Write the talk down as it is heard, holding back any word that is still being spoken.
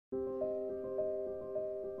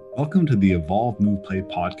Welcome to the Evolve Move Play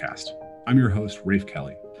podcast. I'm your host, Rafe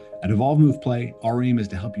Kelly. At Evolve Move Play, our aim is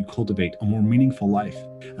to help you cultivate a more meaningful life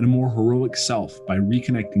and a more heroic self by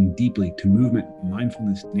reconnecting deeply to movement,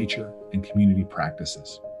 mindfulness, nature, and community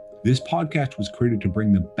practices. This podcast was created to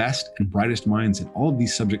bring the best and brightest minds in all of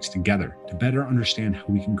these subjects together to better understand how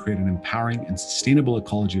we can create an empowering and sustainable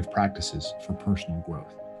ecology of practices for personal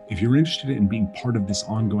growth. If you're interested in being part of this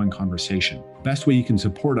ongoing conversation, the best way you can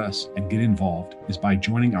support us and get involved is by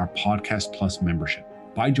joining our Podcast Plus membership.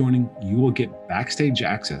 By joining, you will get backstage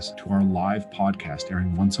access to our live podcast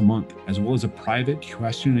airing once a month, as well as a private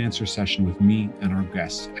question and answer session with me and our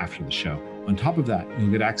guests after the show. On top of that,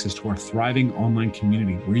 you'll get access to our thriving online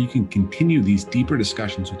community where you can continue these deeper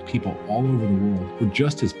discussions with people all over the world who are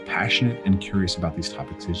just as passionate and curious about these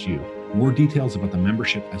topics as you. More details about the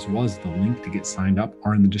membership, as well as the link to get signed up,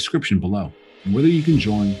 are in the description below. And whether you can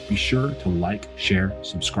join, be sure to like, share,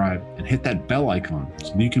 subscribe, and hit that bell icon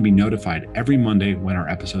so that you can be notified every Monday when our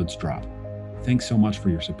episodes drop. Thanks so much for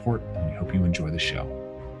your support, and we hope you enjoy the show.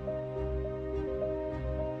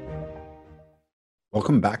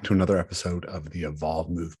 Welcome back to another episode of the Evolve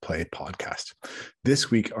Move Play podcast.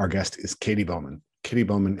 This week, our guest is Katie Bowman. Katie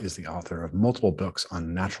Bowman is the author of multiple books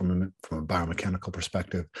on natural movement from a biomechanical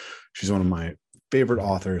perspective. She's one of my favorite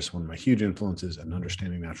authors, one of my huge influences in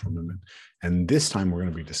understanding natural movement. And this time we're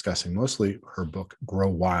going to be discussing mostly her book, Grow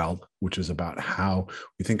Wild, which is about how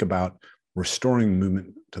we think about restoring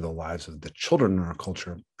movement to the lives of the children in our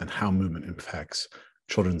culture and how movement affects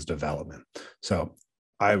children's development. So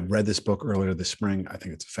I read this book earlier this spring. I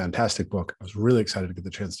think it's a fantastic book. I was really excited to get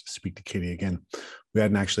the chance to speak to Katie again. We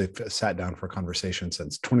hadn't actually sat down for a conversation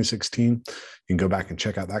since 2016. You can go back and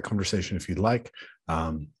check out that conversation if you'd like.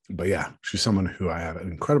 But yeah, she's someone who I have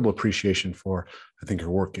an incredible appreciation for. I think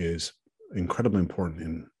her work is incredibly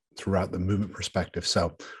important throughout the movement perspective.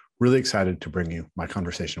 So really excited to bring you my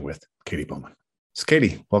conversation with Katie Bowman. So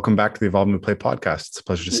Katie, welcome back to the Evolve Move Play podcast. It's a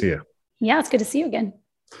pleasure to see you. Yeah, it's good to see you again.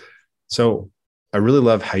 So I really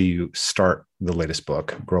love how you start the latest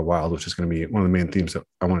book, Grow Wild, which is going to be one of the main themes that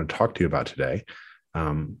I want to talk to you about today,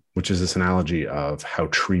 which is this analogy of how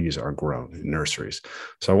trees are grown in nurseries.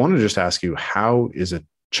 So I want to just ask you, how is a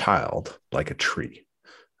child like a tree?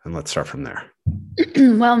 And let's start from there.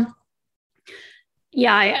 Well,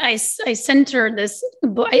 yeah, I center this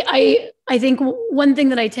book. I think one thing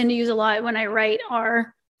that I tend to use a lot when I write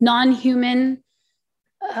are non-human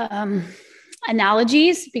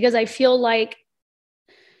analogies, because I feel like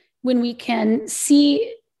when we can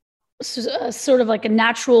see sort of like a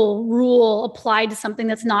natural rule applied to something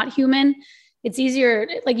that's not human, it's easier,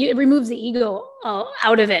 like it removes the ego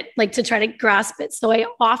out of it, like to try to grasp it. So I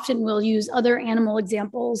often will use other animal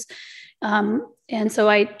examples. And so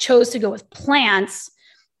I chose to go with plants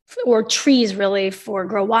or trees really for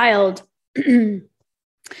Grow Wild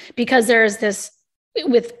because there's this,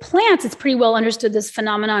 with plants, it's pretty well understood, this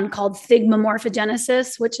phenomenon called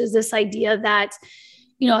thigmomorphogenesis, which is this idea that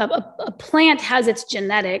a plant has its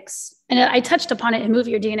genetics, and I touched upon it in Move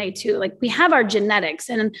Your DNA too. Like we have our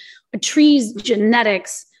genetics, and a tree's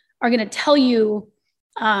genetics are going to tell you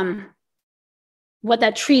what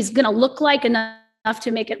that tree is going to look like enough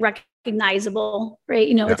to make it recognizable, right?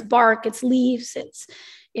 Its bark, its leaves,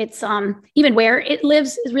 it's even where it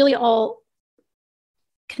lives is really all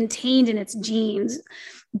contained in its genes,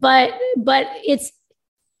 but its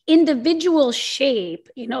individual shape,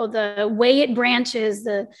 the way it branches,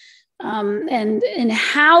 and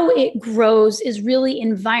how it grows is really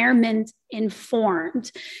environment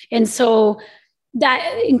informed. And so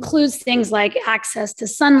that includes things like access to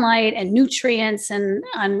sunlight and nutrients and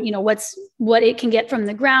what it can get from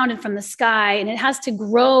the ground and from the sky. And it has to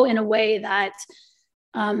grow in a way that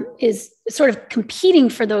is sort of competing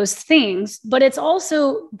for those things, but it's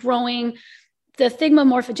also growing. The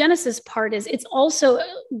thigmomorphogenesis part is it's also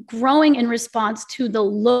growing in response to the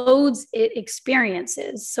loads it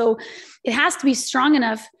experiences. So it has to be strong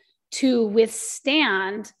enough to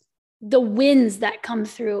withstand the winds that come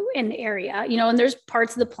through an area, and there's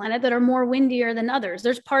parts of the planet that are more windier than others.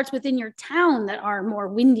 There's parts within your town that are more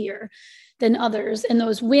windier than others. And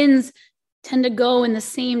those winds tend to go in the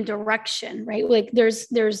same direction, right? Like there's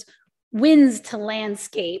winds to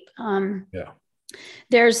landscape.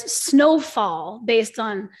 There's snowfall based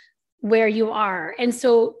on where you are. And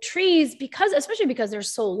so trees, especially because they're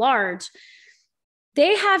so large,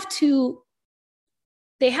 their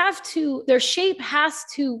shape has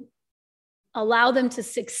to allow them to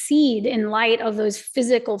succeed in light of those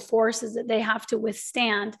physical forces that they have to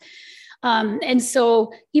withstand. And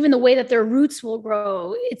so even the way that their roots will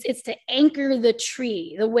grow, it's to anchor the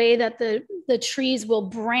tree. The way that the trees will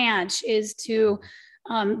branch is to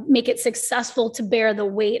make it successful to bear the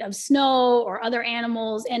weight of snow or other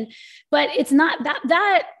animals. But it's not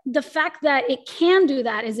that the fact that it can do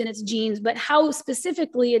that is in its genes, but how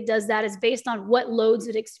specifically it does that is based on what loads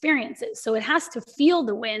it experiences. So it has to feel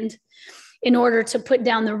the wind in order to put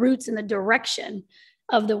down the roots in the direction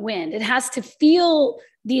of the wind. It has to feel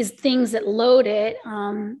these things that load it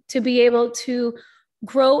to be able to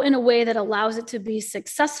grow in a way that allows it to be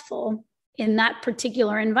successful in that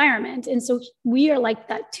particular environment. And so we are like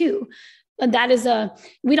that too. And that is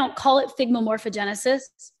we don't call it thigmomorphogenesis,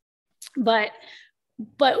 but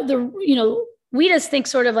we just think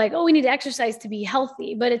sort of like, oh, we need to exercise to be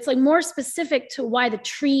healthy, but it's like more specific to why the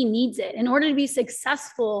tree needs it in order to be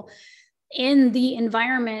successful in the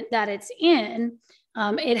environment that it's in.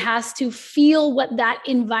 It has to feel what that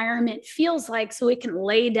environment feels like so it can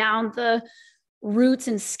lay down the roots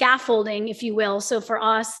and scaffolding, if you will. So for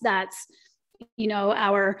us, that's,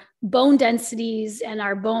 our bone densities and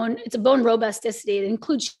our bone, it's a bone robusticity. It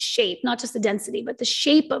includes shape, not just the density, but the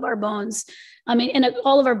shape of our bones. And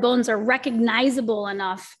all of our bones are recognizable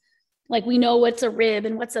enough. Like we know what's a rib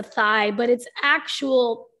and what's a thigh, but its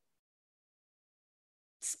actual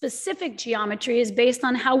specific geometry is based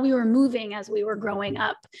on how we were moving as we were growing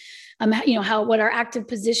up. What our active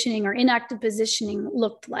positioning or inactive positioning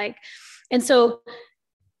looked like. And so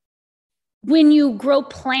when you grow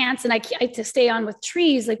plants, and I to stay on with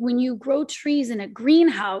trees, like when you grow trees in a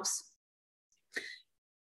greenhouse,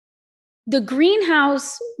 the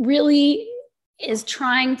greenhouse really is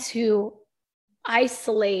trying to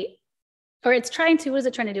isolate, or what is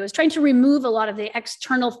it trying to do? It's trying to remove a lot of the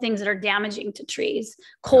external things that are damaging to trees,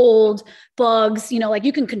 cold, bugs, like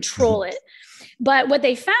you can control it. But what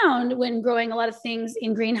they found when growing a lot of things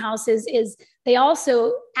in greenhouses is they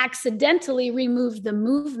also accidentally removed the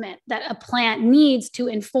movement that a plant needs to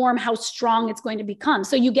inform how strong it's going to become.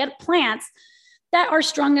 So you get plants that are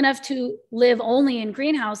strong enough to live only in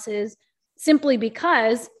greenhouses simply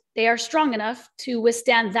because they are strong enough to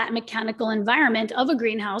withstand that mechanical environment of a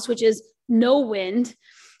greenhouse, which is no wind,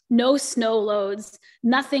 no snow loads,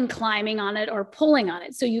 nothing climbing on it or pulling on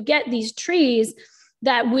it. So you get these trees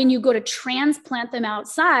that when you go to transplant them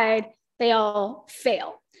outside, they all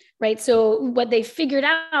fail, right? So what they figured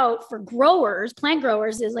out for plant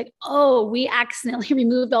growers is like, oh, we accidentally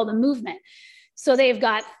removed all the movement. So they've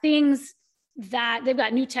got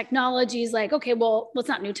new technologies like, okay, well, it's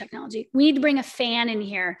not new technology. We need to bring a fan in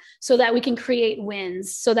here so that we can create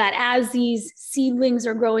winds, so that as these seedlings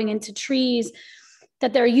are growing into trees,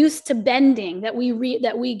 that they're used to bending, that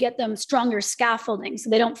we get them stronger scaffolding so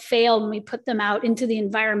they don't fail when we put them out into the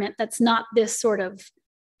environment that's not this sort of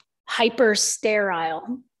hyper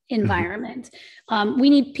sterile environment. We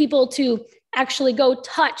need people to actually go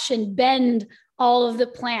touch and bend all of the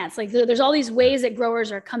plants. Like there's all these ways that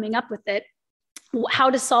growers are coming up with it, how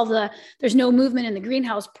to solve there's no movement in the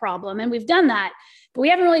greenhouse problem. And we've done that, but we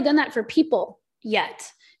haven't really done that for people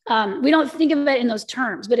yet. We don't think of it in those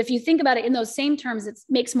terms, but if you think about it in those same terms, it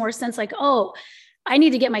makes more sense. Like, oh, I need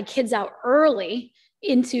to get my kids out early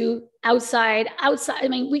into outside. I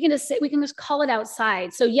mean, we can just call it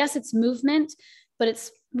outside. So yes, it's movement, but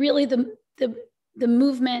it's really the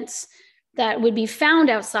movements that would be found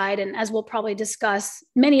outside. And as we'll probably discuss,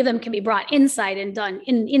 many of them can be brought inside and done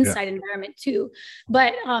in inside environment too.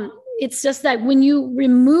 But it's just that when you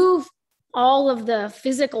remove all of the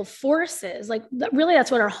physical forces, like really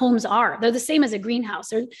that's what our homes are. They're the same as a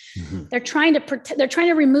greenhouse. They're trying to protect, they're trying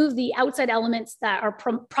to remove the outside elements that are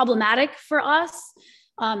problematic for us.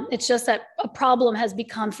 It's just that a problem has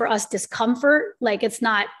become for us discomfort. Like it's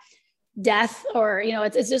not death or,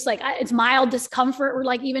 it's just like, it's mild discomfort. We're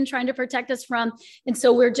like even trying to protect us from. And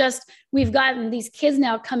so we've gotten these kids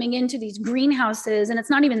now coming into these greenhouses, and it's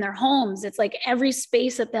not even their homes. It's like every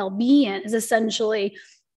space that they'll be in is essentially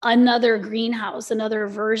another greenhouse, another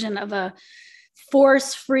version of a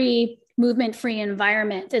force-free, movement-free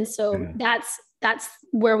environment. And so that's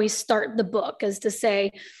where we start the book, is to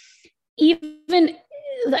say, and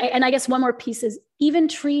I guess one more piece is even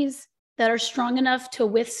trees that are strong enough to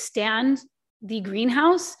withstand the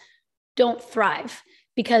greenhouse don't thrive,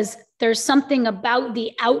 because there's something about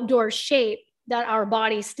the outdoor shape that our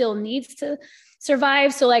body still needs to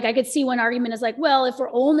survive. So like I could see one argument is like, well, if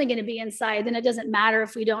we're only going to be inside, then it doesn't matter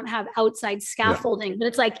if we don't have outside scaffolding. But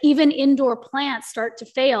it's like even indoor plants start to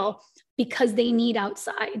fail because they need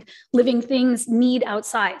outside. Living things need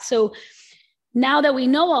outside. So now that we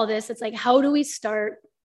know all this, it's like, how do we start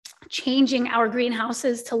changing our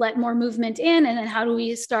greenhouses to let more movement in? And then how do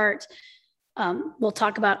we start, we'll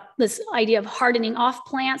talk about this idea of hardening off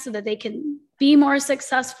plants so that they can be more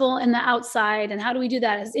successful in the outside. And how do we do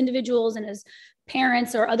that as individuals and as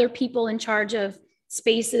parents or other people in charge of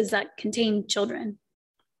spaces that contain children.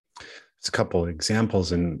 It's a couple of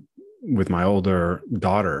examples with my older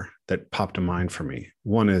daughter that popped to mind for me.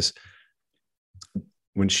 One is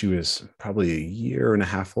when she was probably a year and a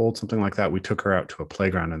half old, something like that. We took her out to a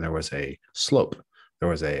playground and there was a slope. There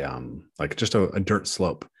was a like just a dirt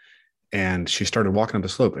slope, and she started walking up the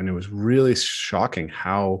slope, and it was really shocking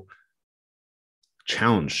how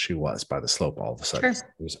challenged she was by the slope all of a sudden. Sure.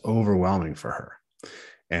 It was overwhelming for her.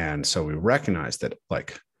 And so we recognized that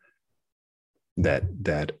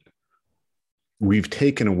that we've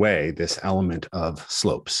taken away this element of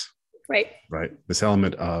slopes. Right. This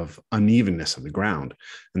element of unevenness of the ground.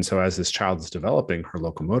 And so as this child is developing her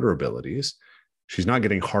locomotor abilities, she's not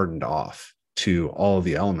getting hardened off to all of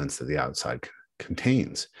the elements that the outside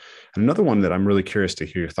contains. And another one that I'm really curious to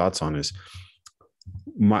hear your thoughts on is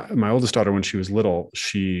my oldest daughter, when she was little,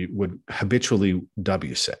 she would habitually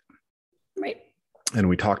W sit. Right. And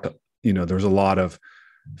we talked, there's a lot of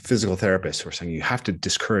physical therapists who are saying you have to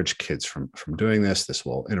discourage kids from doing this. This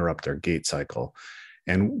will interrupt their gait cycle.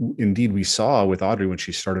 And indeed, we saw with Audrey when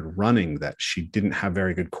she started running that she didn't have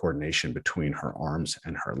very good coordination between her arms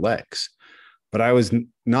and her legs. But I was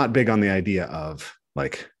not big on the idea of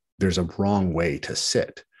like, there's a wrong way to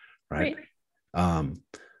sit, right?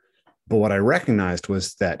 But what I recognized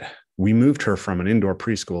was that we moved her from an indoor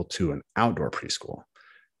preschool to an outdoor preschool.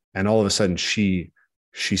 And all of a sudden she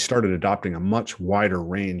started adopting a much wider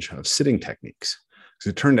range of sitting techniques. Because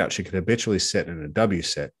it turned out she could habitually sit in a W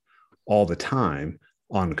sit all the time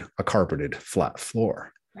on a carpeted flat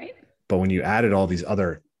floor. Right. But when you added all these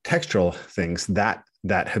other textural things, that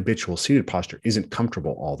habitual seated posture isn't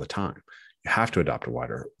comfortable all the time. You have to adopt a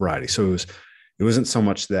wider variety. So it wasn't so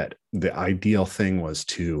much that the ideal thing was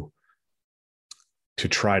to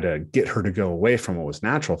try to get her to go away from what was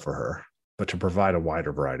natural for her, but to provide a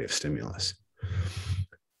wider variety of stimulus.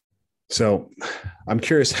 So I'm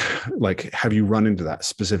curious, like, have you run into that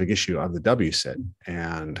specific issue of the W sit?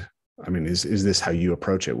 And I mean, is this how you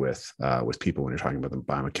approach it with people when you're talking about the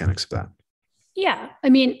biomechanics of that? Yeah. I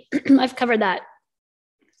mean, I've covered that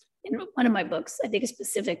in one of my books, I think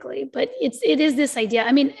specifically, but it is this idea.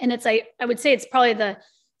 I mean, and I would say it's probably the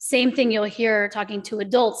same thing you'll hear talking to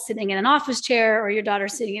adults sitting in an office chair or your daughter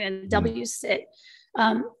sitting in a W sit.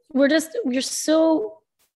 We're so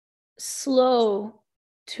slow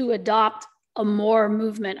to adopt a more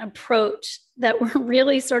movement approach that we're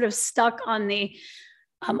really sort of stuck on the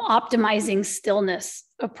optimizing stillness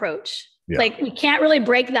approach. Yeah. Like we can't really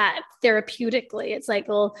break that therapeutically. It's like,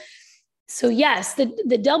 well, so yes,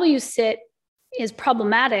 the W sit is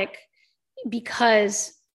problematic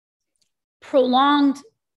because prolonged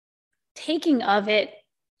taking of it,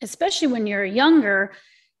 especially when you're younger,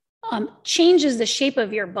 changes the shape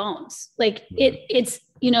of your bones. Like it's,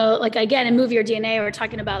 like again, in Move Your DNA, we're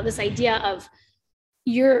talking about this idea of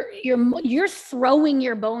you're throwing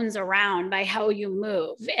your bones around by how you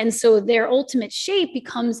move. And so their ultimate shape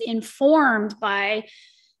becomes informed by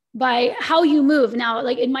how you move. Now,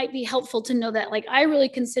 like, it might be helpful to know that, like, I really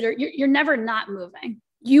consider you're never not moving.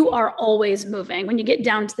 You are always moving when you get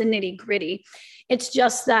down to the nitty gritty. It's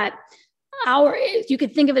just that you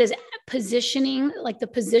could think of it as positioning, like the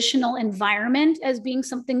positional environment as being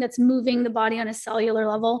something that's moving the body on a cellular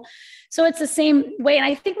level. So it's the same way. And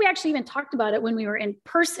I think we actually even talked about it when we were in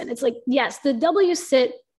person. It's like, yes, the W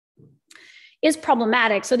sit is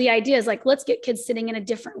problematic. So the idea is like, let's get kids sitting in a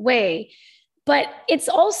different way. But it's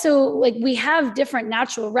also like we have different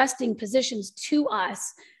natural resting positions to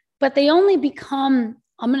us, but they only become,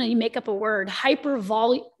 I'm going to make up a word,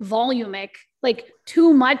 hypervolumic, like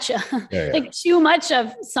too much, like too much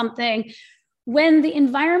of something when the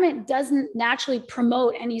environment doesn't naturally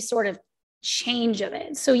promote any sort of change of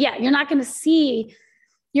it. So yeah, you're going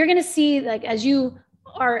to see like, as you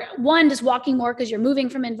are, one, just walking more because you're moving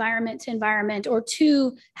from environment to environment, or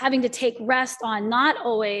two, having to take rest on not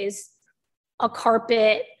always a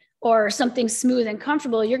carpet or something smooth and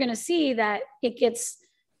comfortable, you're going to see that it gets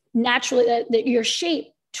naturally, that your shape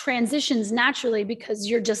transitions naturally because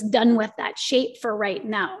you're just done with that shape for right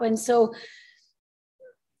now. And so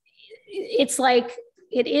it's like,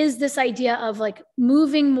 it is this idea of like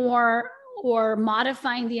moving more or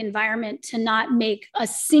modifying the environment to not make a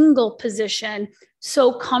single position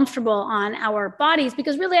so comfortable on our bodies,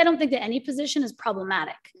 because really, I don't think that any position is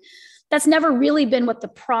problematic. That's never really been what the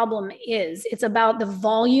problem is. It's about the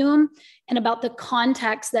volume and about the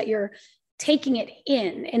context that you're taking it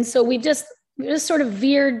in. And so we just sort of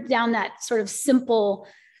veered down that sort of simple,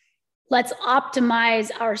 let's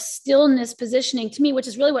optimize our stillness positioning, to me, which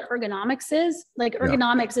is really what ergonomics is. Like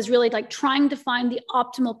ergonomics is really like trying to find the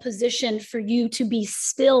optimal position for you to be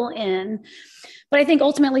still in. But I think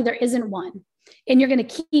ultimately there isn't one. and you're going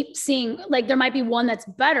to keep seeing, like, there might be one that's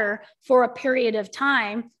better for a period of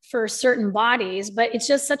time for certain bodies, but it's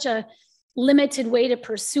just such a limited way to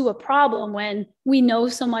pursue a problem when we know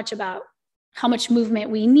so much about how much movement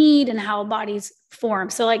we need and how bodies form.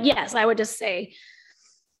 So, like, yes, I would just say,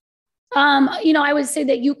 I would say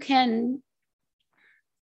that you can,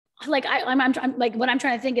 like, I'm like, what I'm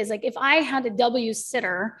trying to think is, like, if I had a W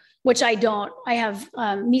sitter, which I don't, I have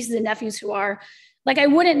nieces and nephews who are, like, I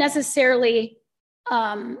wouldn't necessarily,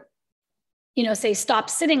 say stop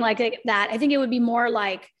sitting like that. I think it would be more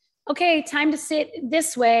like, okay, time to sit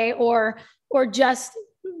this way, or just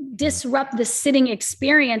disrupt the sitting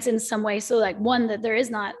experience in some way. So, like, one, that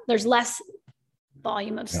there's less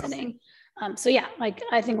volume of sitting. So yeah, like,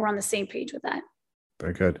 I think we're on the same page with that.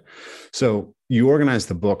 Very good. So you organized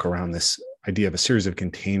the book around this idea of a series of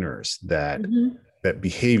containers that that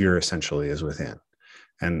behavior essentially is within.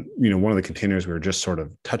 And, one of the containers we were just sort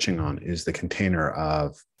of touching on is the container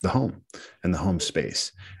of the home and the home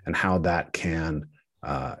space, and how that can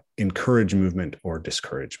encourage movement or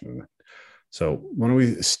discourage movement. So why don't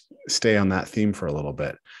we stay on that theme for a little bit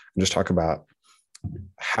and just talk about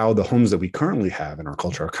how the homes that we currently have in our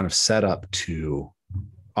culture are kind of set up to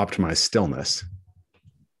optimize stillness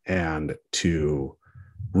and to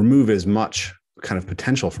remove as much kind of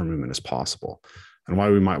potential for movement as possible, and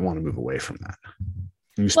why we might want to move away from that.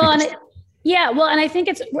 And I think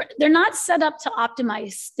they're not set up to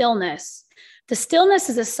optimize stillness. The stillness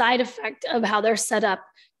is a side effect of how they're set up,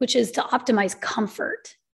 which is to optimize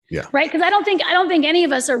comfort. Yeah. Right. Because I don't think any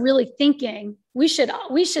of us are really thinking we should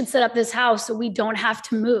set up this house so we don't have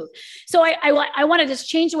to move. So I want to just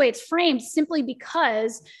change the way it's framed, simply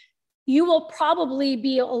because you will probably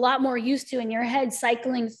be a lot more used to, in your head,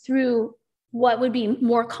 cycling through what would be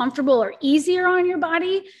more comfortable or easier on your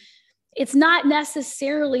body. It's not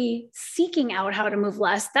necessarily seeking out how to move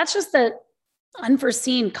less. That's just the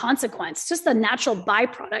unforeseen consequence, just the natural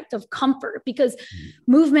byproduct of comfort, because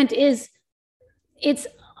movement is, it's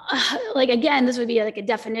like, again, this would be like a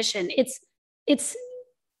definition. It's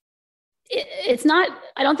not,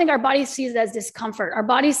 I don't think our body sees it as discomfort. Our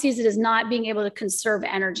body sees it as not being able to conserve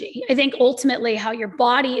energy. I think ultimately how your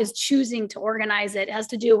body is choosing to organize it has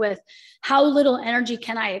to do with how little energy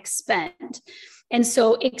can I expend. And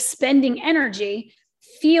so expending energy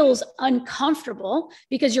feels uncomfortable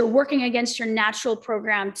because you're working against your natural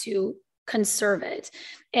program to conserve it.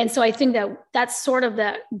 And so I think that that's sort of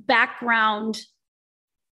the background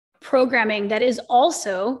programming that is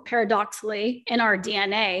also paradoxically in our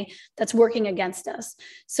DNA that's working against us.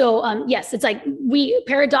 So yes, it's like we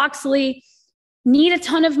paradoxically need a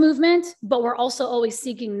ton of movement, but we're also always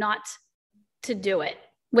seeking not to do it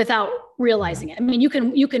without realizing it. I mean, you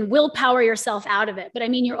can willpower yourself out of it, but I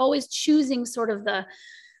mean, you're always choosing sort of the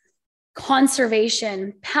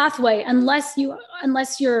conservation pathway unless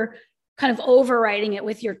you're kind of overriding it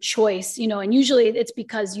with your choice, and usually it's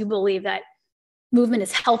because you believe that movement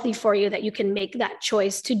is healthy for you, that you can make that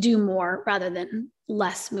choice to do more rather than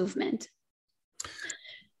less movement.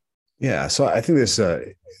 Yeah. So I think this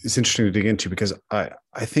is interesting to dig into, because I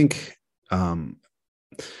think I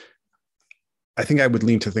would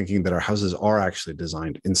lean to thinking that our houses are actually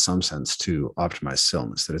designed in some sense to optimize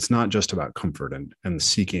stillness, that it's not just about comfort and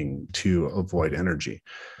seeking to avoid energy.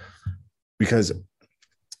 Because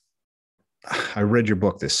I read your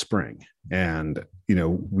book this spring, and,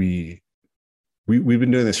 we've been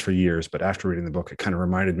doing this for years, but after reading the book, it kind of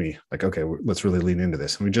reminded me, like, okay, let's really lean into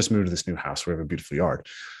this. And we just moved to this new house. We have a beautiful yard.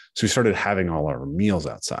 So we started having all our meals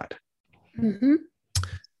outside. Mm-hmm. And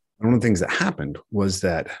one of the things that happened was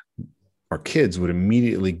that our kids would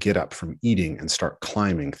immediately get up from eating and start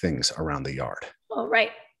climbing things around the yard. Oh,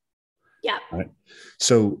 right. Yeah. Right.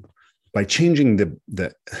 So by changing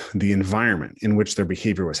the environment in which their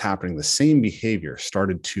behavior was happening, the same behavior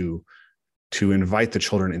started to invite the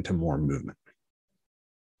children into more movement.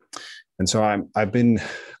 And so I've been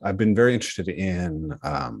very interested in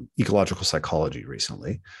ecological psychology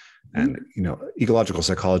recently. And, ecological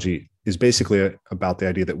psychology is basically about the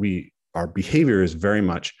idea that our behavior is very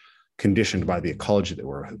much conditioned by the ecology that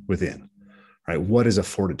we're within, right? What is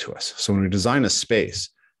afforded to us. So when we design a space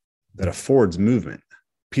that affords movement,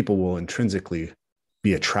 people will intrinsically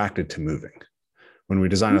be attracted to moving. When we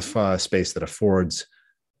design a space that affords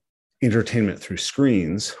entertainment through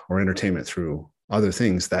screens or entertainment through other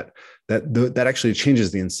things, that actually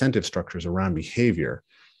changes the incentive structures around behavior.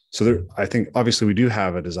 So I think obviously we do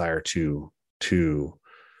have a desire to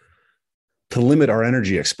limit our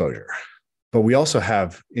energy exposure, but we also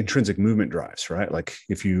have intrinsic movement drives, right? Like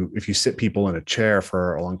if you sit people in a chair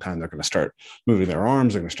for a long time, they're going to start moving their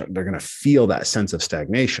arms. They're going to feel that sense of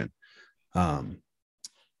stagnation.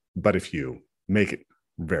 But if you make it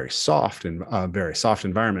very soft and very soft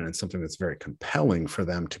environment and something that's very compelling for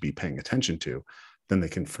them to be paying attention to, then they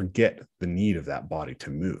can forget the need of that body to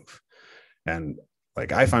move. And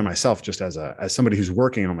like, I find myself just as somebody who's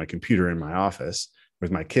working on my computer in my office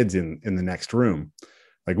with my kids in the next room,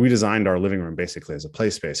 like we designed our living room basically as a play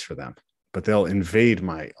space for them, but they'll invade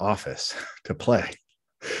my office to play.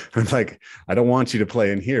 I'm like, I don't want you to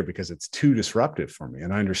play in here because it's too disruptive for me.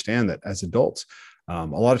 And I understand that as adults, a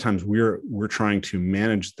lot of times we're trying to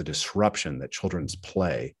manage the disruption that children's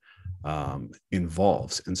play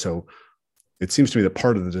involves. And so it seems to me that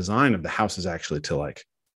part of the design of the house is actually to like,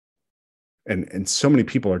 and so many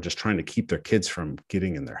people are just trying to keep their kids from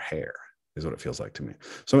getting in their hair, is what it feels like to me.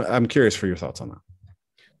 So I'm curious for your thoughts on that.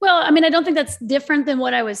 Well, I mean, I don't think that's different than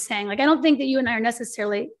what I was saying. Like, I don't think that you and I are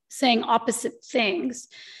necessarily saying opposite things.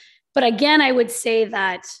 But again, I would say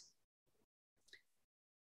that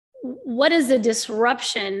what is a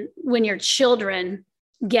disruption when your children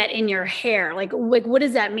get in your hair? Like what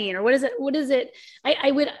does that mean? Or what is it?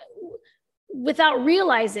 I would, without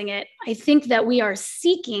realizing it, I think that we are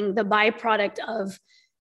seeking the byproduct of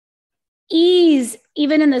ease,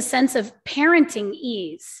 even in the sense of parenting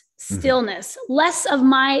ease, stillness, less of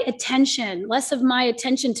my attention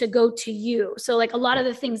to go to you. So like a lot of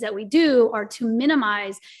the things that we do are to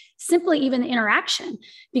minimize simply even the interaction,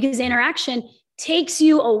 because the interaction takes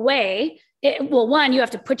you away. One, you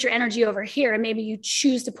have to put your energy over here, and maybe you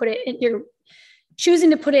choose to put it in, you're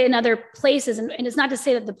choosing to put it in other places. And it's not to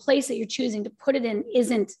say that the place that you're choosing to put it in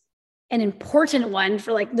isn't an important one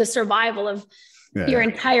for like the survival of your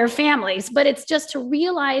entire families, but it's just to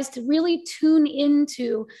realize, to really tune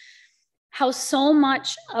into how so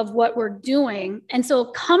much of what we're doing. And so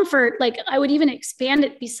comfort, like I would even expand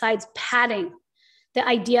it besides padding, the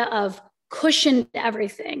idea of cushioned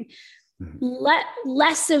everything,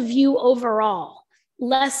 less of you overall,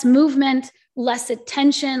 less movement, less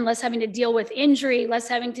attention, less having to deal with injury, less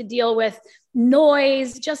having to deal with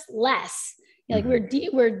noise, just less. Like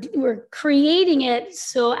we're creating it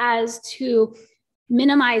so as to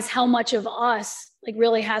minimize how much of us like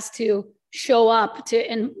really has to show up to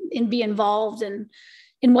and be involved in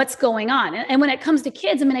what's going on. And when it comes to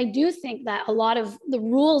kids, I mean, I do think that a lot of the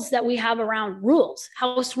rules that we have around rules,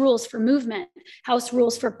 house rules for movement, house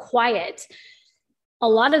rules for quiet, a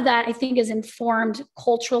lot of that I think is informed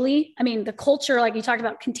culturally. I mean, the culture, like you talked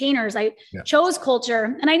about containers, I chose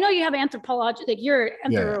culture, and I know you have anthropology, like your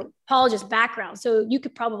anthropologist background. So you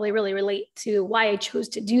could probably really relate to why I chose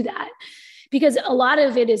to do that, because a lot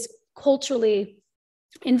of it is culturally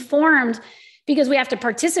informed, because we have to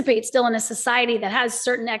participate still in a society that has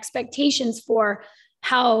certain expectations for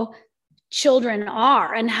how children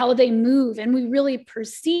are and how they move. And we really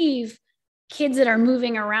perceive kids that are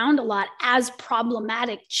moving around a lot as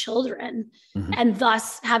problematic children, and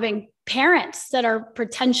thus having parents that are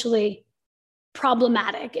potentially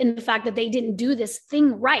problematic in the fact that they didn't do this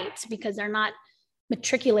thing right because they're not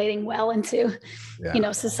matriculating well into,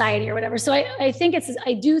 society or whatever. So I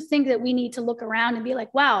do think that we need to look around and be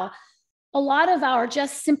like, wow, a lot of our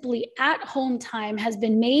just simply at home time has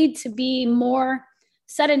been made to be more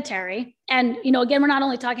sedentary. And, again, we're not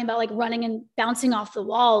only talking about like running and bouncing off the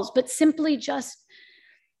walls, but simply just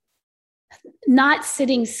not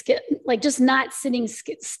sitting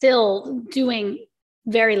still, doing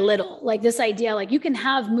very little. Like this idea, like you can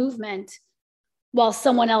have movement while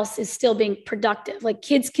someone else is still being productive. Like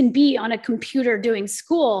kids can be on a computer doing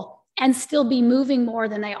school and still be moving more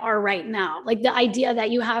than they are right now. Like the idea that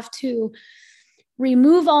you have to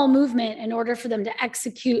remove all movement in order for them to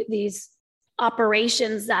execute these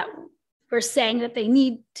operations that we're saying that they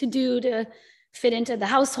need to do to fit into the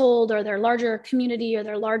household or their larger community or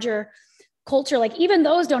their larger culture. Like even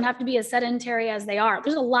those don't have to be as sedentary as they are.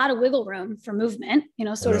 There's a lot of wiggle room for movement,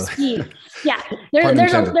 so to speak. Yeah.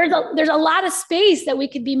 There's a lot of space that we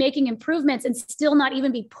could be making improvements and still not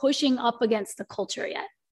even be pushing up against the culture yet.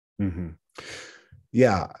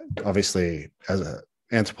 Yeah. Obviously, as an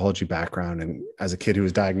anthropology background and as a kid who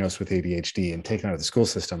was diagnosed with ADHD and taken out of the school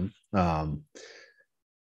system,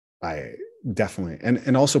 I definitely,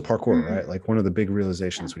 and also parkour, right? Like one of the big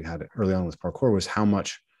realizations we had early on with parkour was how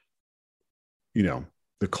much,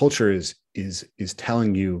 the culture is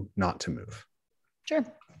telling you not to move. Sure.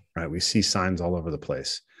 Right. We see signs all over the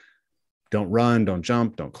place. Don't run, don't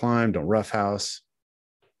jump, don't climb, don't roughhouse.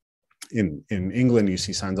 In England, you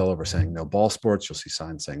see signs all over saying no ball sports. You'll see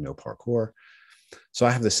signs saying no parkour. So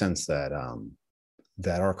I have the sense that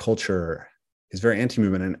that our culture is very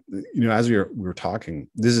anti-movement. And as we were talking,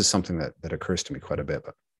 this is something that occurs to me quite a bit.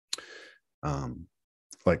 But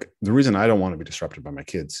like the reason I don't want to be disrupted by my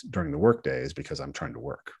kids during the workday is because I'm trying to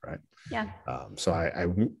work, right? Yeah. So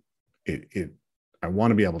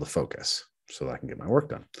want to be able to focus so that I can get my work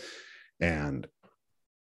done. And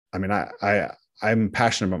I mean, I'm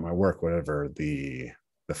passionate about my work, whatever the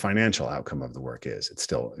financial outcome of the work is. It's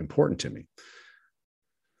still important to me.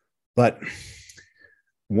 But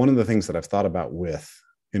one of the things that I've thought about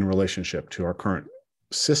in relationship to our current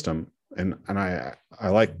system, and I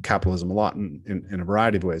like capitalism a lot in a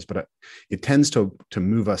variety of ways, but it tends to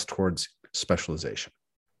move us towards specialization,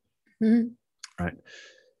 right?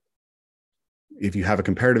 If you have a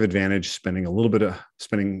comparative advantage,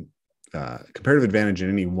 comparative advantage in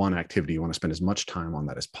any one activity, you want to spend as much time on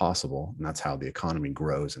that as possible. And that's how the economy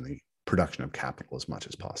grows and the production of capital as much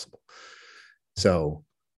as possible. So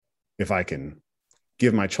if I can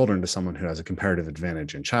give my children to someone who has a comparative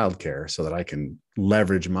advantage in childcare so that I can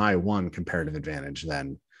leverage my one comparative advantage,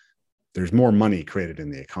 then there's more money created in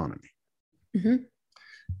the economy.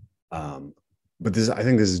 But I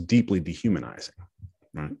think this is deeply dehumanizing,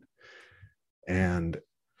 right? And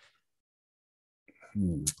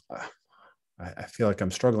I feel like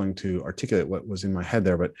I'm struggling to articulate what was in my head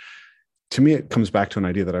there, but to me, it comes back to an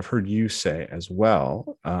idea that I've heard you say as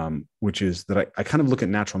well, which is that I kind of look at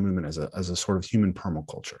natural movement as a sort of human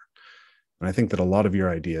permaculture. And I think that a lot of your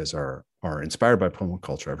ideas are inspired by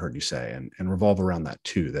permaculture, I've heard you say, and revolve around that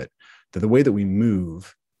too, that the way that we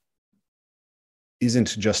move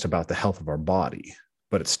isn't just about the health of our body,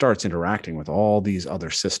 but it starts interacting with all these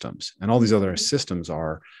other systems. And all these other systems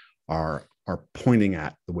are pointing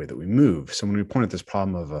at the way that we move. So when we point at this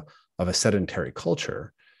problem of a sedentary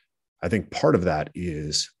culture, I think part of that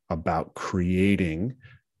is about creating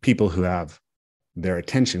people who have their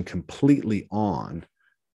attention completely on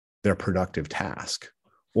their productive task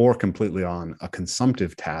or completely on a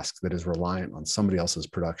consumptive task that is reliant on somebody else's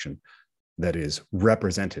production that is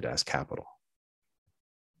represented as capital.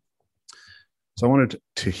 So I wanted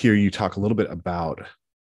to hear you talk a little bit about,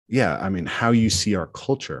 how you see our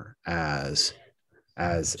culture as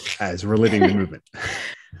relating to movement.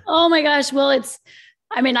 Oh my gosh. Well,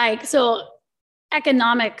 so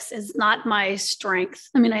economics is not my strength.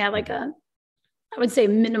 I mean, I have I would say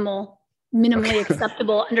minimally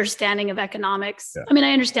acceptable understanding of economics. Yeah. I mean,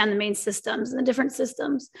 I understand the main systems and the different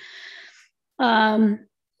systems. I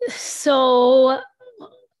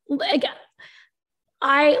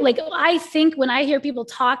think when I hear people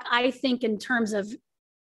talk, I think in terms of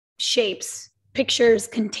shapes, pictures,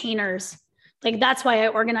 containers. Like that's why I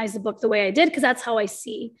organized the book the way I did, because that's how I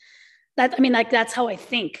see that. I mean, that's how I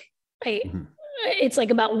think. It's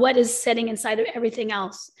like about what is sitting inside of everything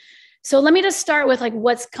else. So let me just start with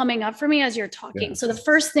what's coming up for me as you're talking. Yeah. So the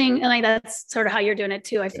first thing, and that's sort of how you're doing it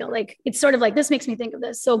too. I feel like it's sort of this makes me think of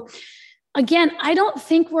this. So again, I don't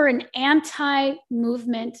think we're an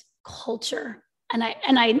anti-movement culture.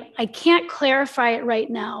 And I can't clarify it right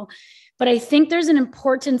now, but I think there's an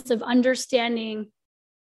importance of understanding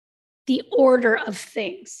the order of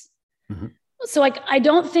things. So I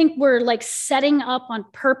don't think we're setting up on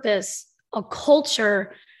purpose a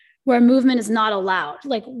culture where movement is not allowed.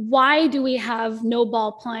 Why do we have no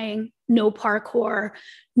ball playing, no parkour,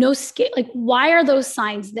 no skate? Why are those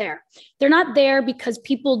signs there? They're not there because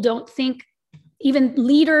people don't think, even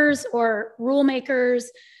leaders or rule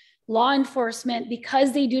makers, law enforcement,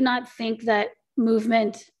 because they do not think that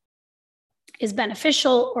movement is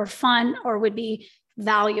beneficial or fun or would be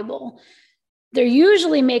valuable. They're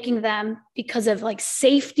usually making them because of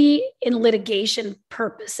safety and litigation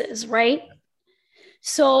purposes, right?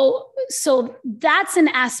 So that's an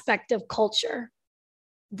aspect of culture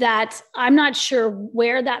that I'm not sure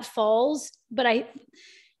where that falls, but I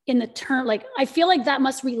feel like that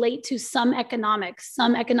must relate to some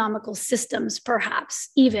economical systems, perhaps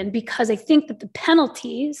even, because I think that the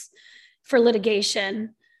penalties for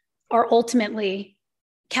litigation are ultimately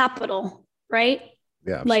capital, right?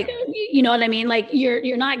 Yeah. You know what I mean?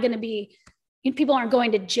 You're not going to be, people aren't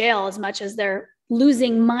going to jail as much as they're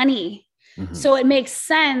losing money. So it makes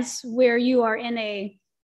sense where you are in a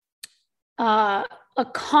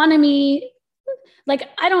economy.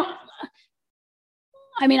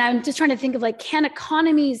 I'm just trying to think of can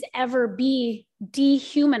economies ever be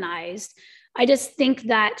dehumanized? I just think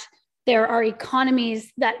that there are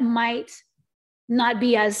economies that might not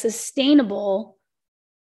be as sustainable.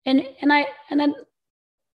 And then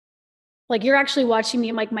you're actually watching me,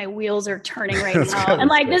 my wheels are turning right now. And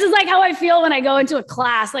this is how I feel when I go into a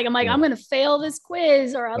class. I'm going to fail this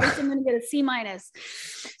quiz, or at least I'm going to get a C-.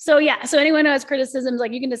 So yeah. So anyone who has criticisms,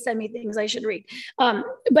 you can just send me things I should read.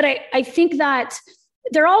 But I think that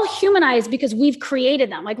they're all humanized because we've created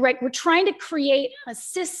them. We're trying to create a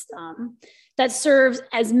system that serves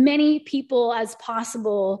as many people as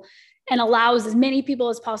possible and allows as many people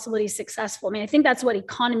as possible to be successful. I mean, I think that's what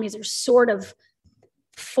economies are sort of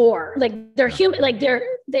for. Like they're human, like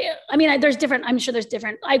I mean, there's different, I'm sure there's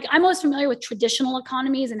different, I'm most familiar with traditional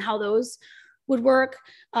economies and how those would work.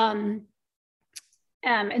 And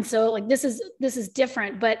so like, this is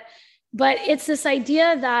different, but it's this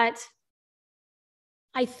idea that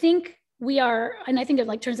I think we are, and I think of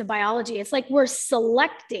like terms of biology, it's like we're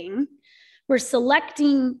selecting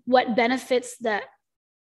what benefits the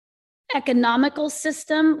economical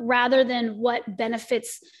system rather than what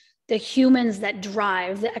benefits the humans that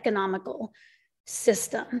drive the economical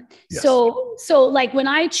system. Yes. So like when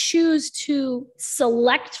I choose to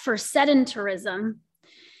select for sedentarism,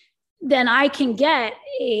 then I can get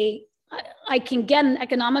an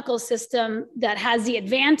economical system that has the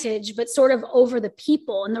advantage, but sort of over the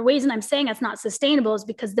people. And the reason I'm saying it's not sustainable is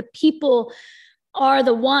because the people are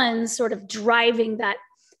the ones sort of driving that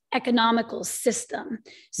economical system.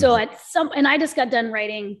 So and I just got done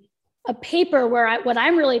writing a paper where what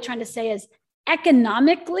I'm really trying to say is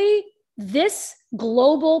economically, this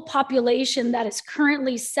global population that is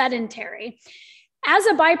currently sedentary, as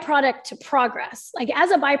a byproduct to progress, like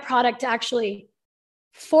as a byproduct to actually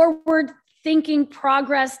forward thinking,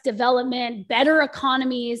 progress, development, better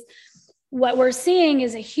economies, what we're seeing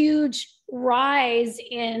is a huge rise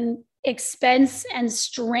in expense and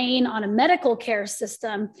strain on a medical care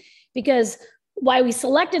system, because why we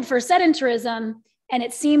selected for sedentarism, and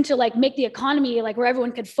it seemed to like make the economy like where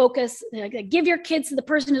everyone could focus, like give your kids to the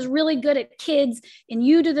person who's really good at kids and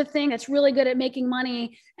you do the thing that's really good at making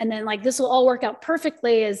money. And then like, this will all work out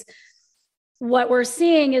perfectly. Is what we're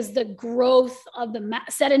seeing is the growth of the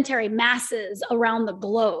sedentary masses around the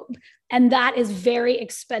globe. And that is very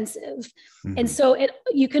expensive. Mm-hmm. And so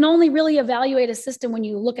you can only really evaluate a system when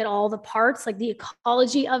you look at all the parts, like the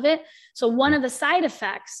ecology of it. So one of the side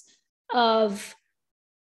effects of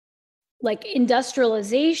like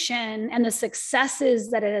industrialization and the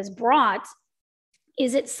successes that it has brought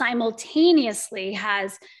is it simultaneously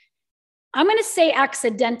has, I'm going to say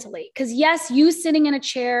accidentally, because yes, you sitting in a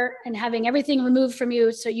chair and having everything removed from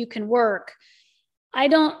you so you can work, I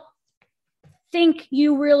don't think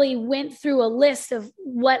you really went through a list of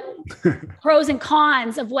what pros and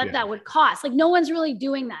cons of what that would cost. Like no one's really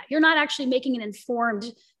doing that. You're not actually making an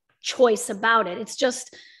informed choice about it. It's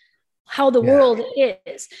just how the world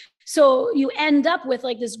is. So you end up with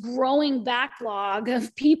like this growing backlog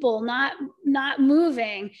of people not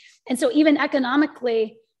moving. And so even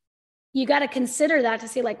economically, you got to consider that to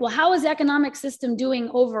say like, well, how is the economic system doing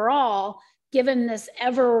overall, given this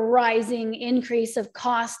ever rising increase of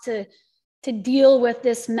cost to deal with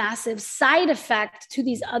this massive side effect to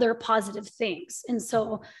these other positive things. And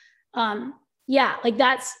so, like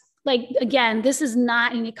that's like, again, this is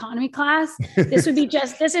not an economy class. This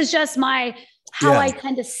is just how I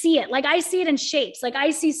tend to see it. Like I see it in shapes. Like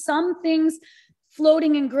I see some things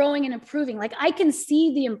floating and growing and improving. Like I can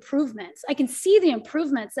see the improvements. I can see the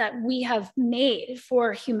improvements that we have made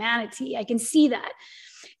for humanity. I can see that.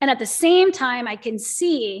 And at the same time, I can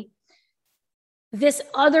see this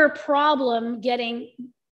other problem getting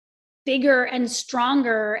bigger and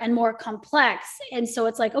stronger and more complex. And so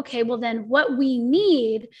it's like, okay, well then what we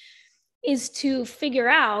need is to figure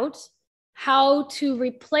out how to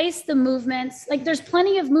replace the movements. Like there's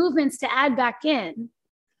plenty of movements to add back in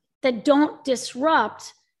that don't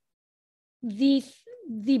disrupt the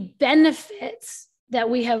benefits that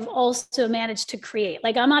we have also managed to create.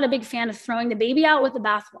 Like I'm not a big fan of throwing the baby out with the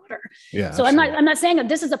bathwater. Yeah. So absolutely. I'm not saying that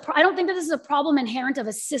this is I don't think that this is a problem inherent of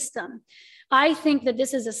a system. I think that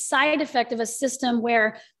this is a side effect of a system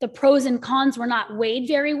where the pros and cons were not weighed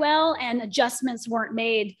very well and adjustments weren't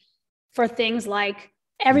made for things like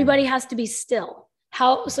everybody has to be still.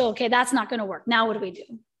 Okay, that's not going to work. Now what do we do?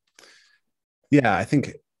 Yeah,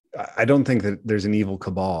 I don't think that there's an evil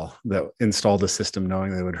cabal that installed a system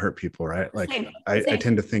knowing they would hurt people, right? Like Same. I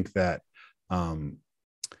tend to think that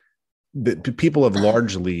that people have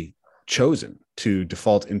largely chosen to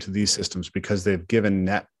default into these systems because they've given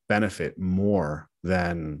net benefit more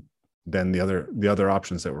than the other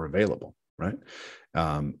options that were available, right?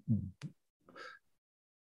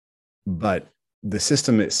 But the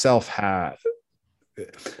system itself I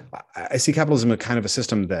see capitalism as kind of a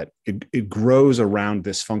system that it grows around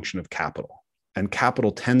this function of capital, and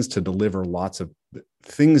capital tends to deliver lots of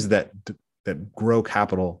things that grow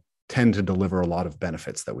capital tend to deliver a lot of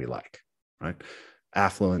benefits that we like, right?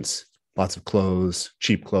 Affluence, lots of clothes,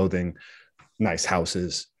 cheap clothing, nice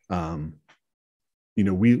houses. We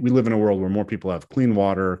live in a world where more people have clean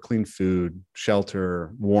water, clean food,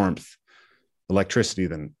 shelter, warmth, electricity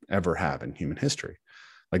than ever have in human history.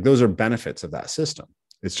 Like those are benefits of that system.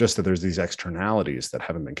 It's just that there's these externalities that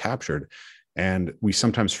haven't been captured. And we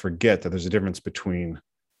sometimes forget that there's a difference between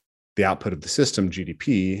the output of the system,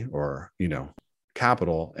 GDP, or,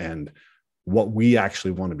 capital, and what we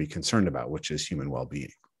actually want to be concerned about, which is human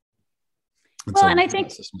well-being. And I think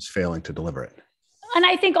the system's failing to deliver it. And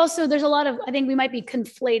I think also there's I think we might be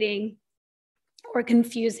conflating or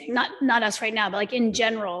confusing, not us right now, but like in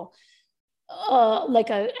general, like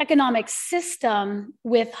an economic system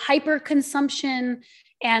with hyper consumption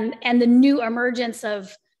and the new emergence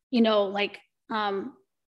of,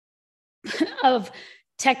 of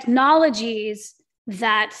technologies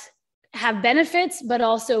that have benefits, but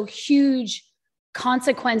also huge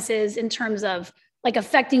consequences in terms of like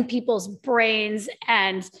affecting people's brains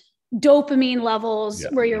and dopamine levels,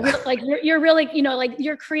 where you're really,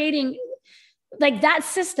 you're creating, like, that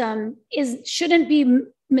system shouldn't be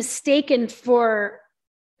mistaken for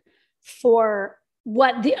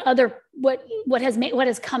what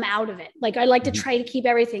has come out of it. Like, I like to try to keep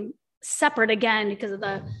everything separate again because of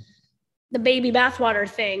the baby bathwater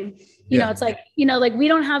thing. It's like, like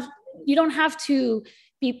you don't have to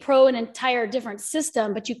be pro an entire different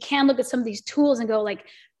system, but you can look at some of these tools and go, like,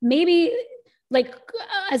 maybe like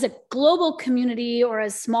as a global community or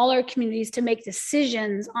as smaller communities, to make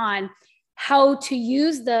decisions on how to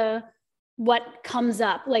use what comes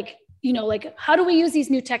up. Like, like, how do we use these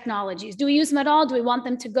new technologies? Do we use them at all? Do we want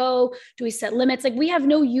them to go? Do we set limits? Like, we have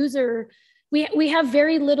no we have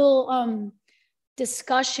very little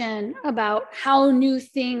discussion about how new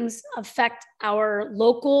things affect our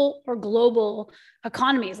local or global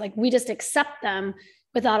economies. Like, we just accept them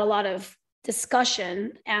without a lot of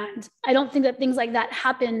discussion. And I don't think that things like that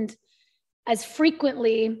happened as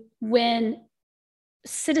frequently when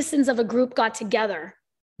citizens of a group got together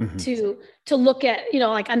to look at,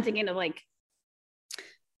 like, I'm thinking of like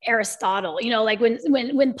Aristotle, like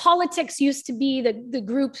when politics used to be the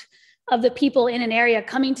group of the people in an area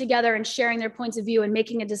coming together and sharing their points of view and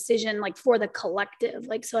making a decision, like, for the collective.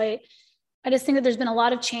 Like, so I just think that there's been a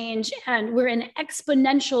lot of change, and we're in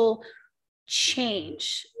exponential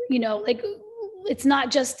change, like, it's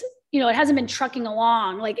not just, it hasn't been trucking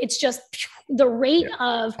along. Like, it's just the rate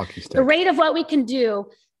of what we can do,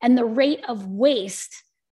 and the rate of waste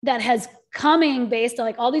that has coming based on,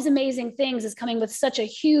 like, all these amazing things is coming with such a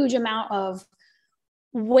huge amount of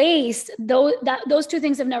waste. Those two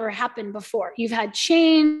things have never happened before. You've had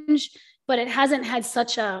change, but it hasn't had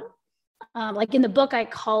such a, like in the book, I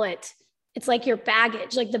call it's like your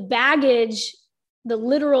baggage, like the baggage, the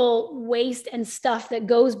literal waste and stuff that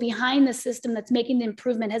goes behind the system that's making the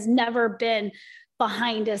improvement has never been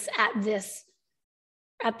behind us at this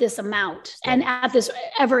amount and at this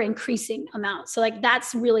ever increasing amount. So, like,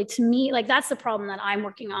 that's really, to me, like, that's the problem that I'm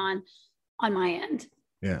working on my end.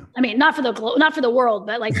 Yeah. I mean, not for the world,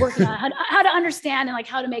 but like working on how to understand and like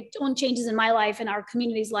how to make own changes in my life and our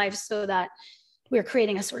community's life so that we're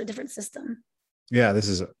creating a sort of different system. Yeah. This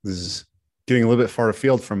is getting a little bit far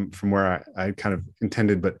afield from where I kind of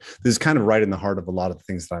intended, but this is kind of right in the heart of a lot of the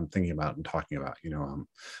things that I'm thinking about and talking about,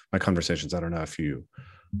 my conversations. I don't know if you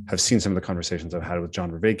have seen some of the conversations I've had with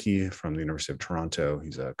John Vervaeke from the University of Toronto.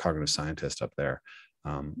 He's a cognitive scientist up there.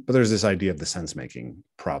 But there's this idea of the sense-making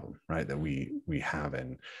problem, right? That we have,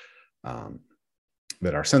 and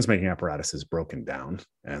that our sense-making apparatus is broken down,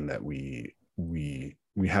 and that we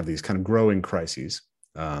have these kind of growing crises,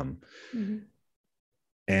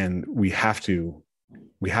 and we have to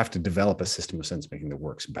develop a system of sense-making that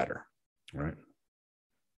works better, right?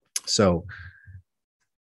 So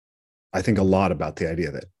I think a lot about the idea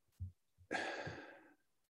that.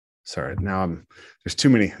 Sorry, now there's too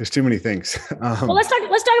many things. Well, let's talk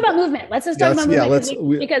about movement. Let's just talk about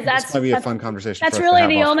movement because that's might be a fun conversation. That's really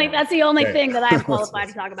the only thing that I'm qualified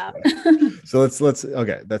to talk about. So let's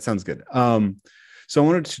okay, that sounds good. So I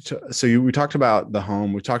wanted to we talked about the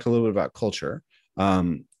home. We talked a little bit about culture.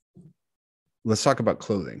 Let's talk about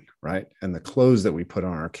clothing, right? And the clothes that we put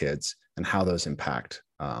on our kids and how those impact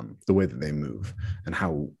the way that they move, and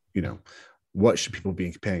how, what should people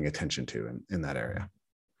be paying attention to in that area?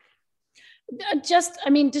 Just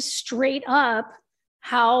straight up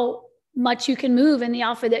how much you can move in the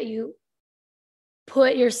outfit that you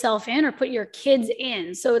put yourself in or put your kids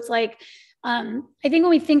in. So it's like, I think when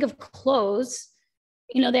we think of clothes,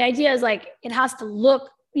 the idea is like, it has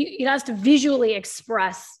to visually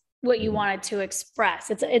express what you want it to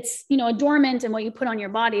express. It's adornment, and what you put on your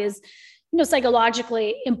body is,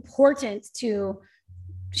 psychologically important to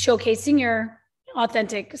showcasing your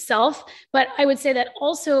authentic self. But I would say that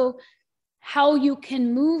also how you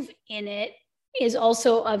can move in it is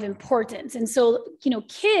also of importance. And so,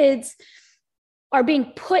 kids are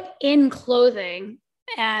being put in clothing,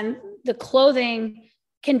 and the clothing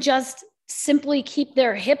can just simply keep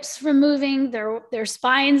their hips from moving, their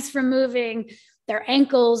spines from moving, their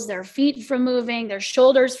ankles, their feet from moving, their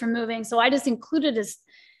shoulders from moving. So I just included as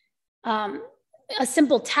a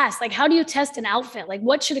simple test. Like, how do you test an outfit? Like,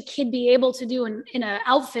 what should a kid be able to do in an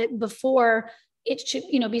outfit before it should,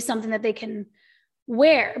 be something that they can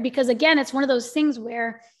wear? Because again, it's one of those things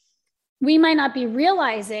where we might not be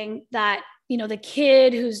realizing that, the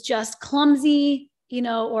kid who's just clumsy,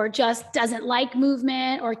 or just doesn't like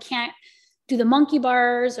movement or can't do the monkey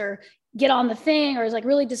bars or get on the thing or is like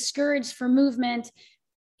really discouraged for movement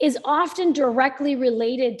is often directly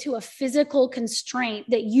related to a physical constraint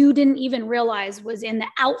that you didn't even realize was in the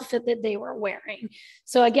outfit that they were wearing.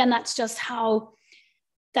 So again, that's just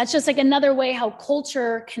like another way how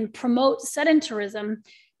culture can promote sedentarism,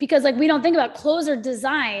 because like we don't think about clothes are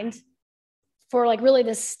designed for like really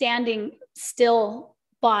the standing still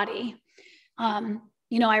body.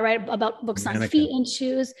 I write about books on feet and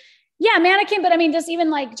shoes. Yeah, mannequin. But I mean, just even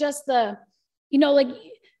like just the, like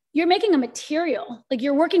you're making a material, like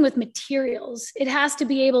you're working with materials. It has to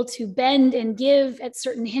be able to bend and give at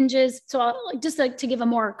certain hinges. So just like to give a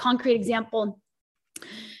more concrete example,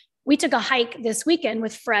 we took a hike this weekend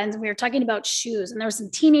with friends and we were talking about shoes, and there were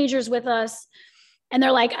some teenagers with us. And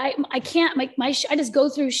they're like, I can't make I just go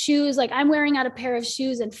through shoes. Like I'm wearing out a pair of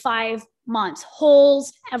shoes in 5 months,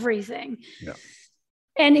 holes, everything. Yeah.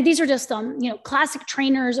 And these are just, classic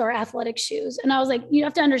trainers or athletic shoes. And I was like, you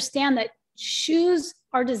have to understand that shoes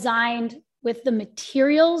are designed with the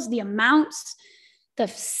materials, the amounts,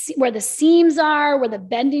 where the seams are, where the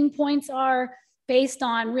bending points are, based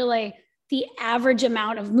on really the average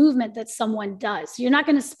amount of movement that someone does. So you're not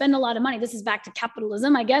going to spend a lot of money. This is back to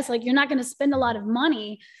capitalism, I guess. Like you're not going to spend a lot of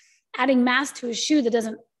money adding mass to a shoe that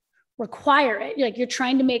doesn't require it. Like you're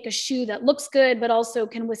trying to make a shoe that looks good, but also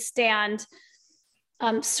can withstand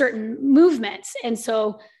certain movements. And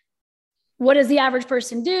so what does the average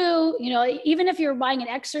person do? Even if you're buying an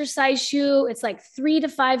exercise shoe, it's like 3 to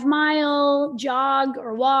 5 mile jog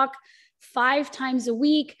or walk 5 times a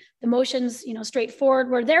week. The motion's, straightforward,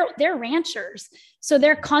 where they're ranchers. So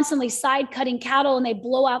they're constantly side cutting cattle and they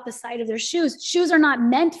blow out the side of their shoes. Shoes are not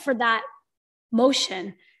meant for that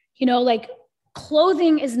motion. Like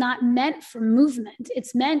clothing is not meant for movement.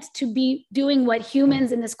 It's meant to be doing what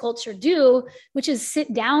humans in this culture do, which is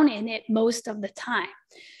sit down in it most of the time.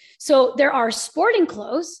 So there are sporting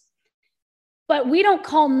clothes, but we don't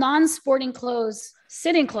call non-sporting clothes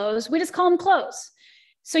sitting clothes. We just call them clothes.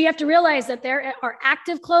 So you have to realize that there are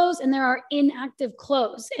active clothes and there are inactive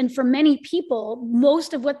clothes. And for many people,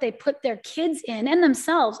 most of what they put their kids in and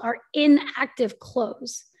themselves are inactive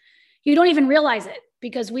clothes. You don't even realize it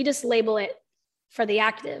because we just label it for the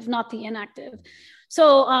active, not the inactive.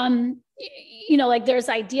 So, like there's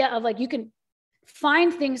idea of like, you can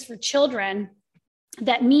find things for children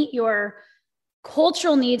that meet your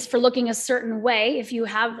cultural needs for looking a certain way, if you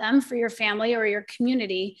have them for your family or your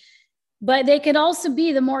community, but they could also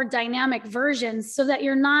be the more dynamic versions so that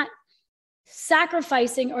you're not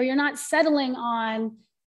sacrificing or you're not settling on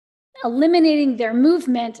eliminating their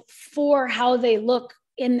movement for how they look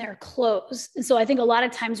in their clothes. And so I think a lot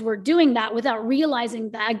of times we're doing that without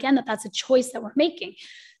realizing that, again, that's a choice that we're making.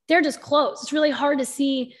 They're just clothes. It's really hard to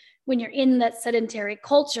see when you're in that sedentary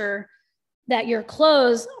culture that your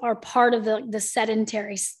clothes are part of the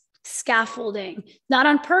sedentary scaffolding, not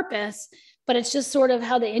on purpose, but it's just sort of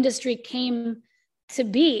how the industry came to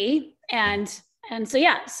be. And so,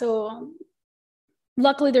 yeah, so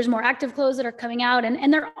luckily there's more active clothes that are coming out,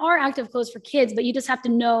 and there are active clothes for kids, but you just have to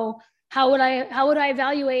know, how would I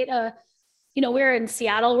evaluate we're in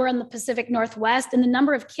Seattle, we're in the Pacific Northwest, and the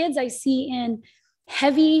number of kids I see in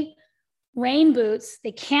heavy rain boots,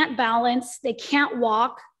 they can't balance, they can't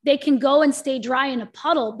walk, they can go and stay dry in a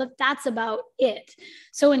puddle, but that's about it.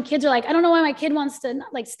 So when kids are like, I don't know why my kid wants to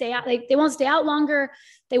like stay out, like they won't stay out longer,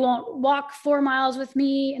 they won't walk 4 miles with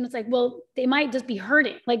me. And it's like, well, they might just be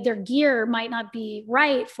hurting. Like their gear might not be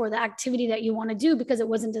right for the activity that you want to do because it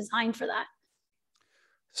wasn't designed for that.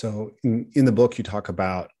 So in the book, you talk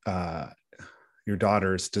about your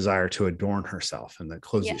daughter's desire to adorn herself and the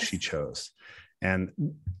clothes that she chose. And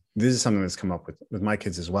this is something that's come up with my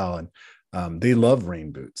kids as well. And they love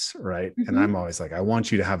rain boots, right? Mm-hmm. And I'm always like, I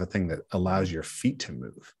want you to have a thing that allows your feet to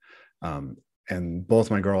move. And both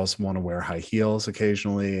my girls want to wear high heels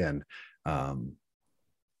occasionally. And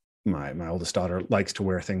my oldest daughter likes to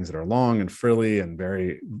wear things that are long and frilly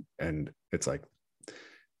and it's like,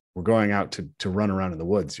 we're going out to run around in the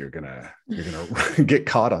woods. You're gonna get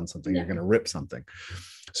caught on something. Yeah. You're gonna rip something.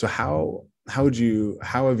 So how have you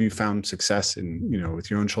found success in,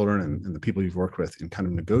 with your own children and the people you've worked with in kind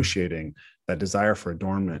of negotiating that desire for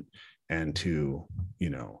adornment and to,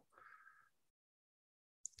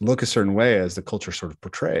 look a certain way as the culture sort of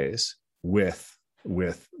portrays, with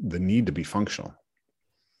the need to be functional?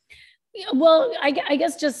 Well, I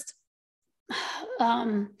guess just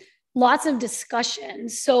lots of discussion.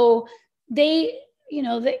 So they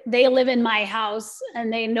live in my house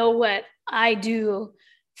and they know what I do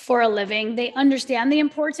for a living. They understand the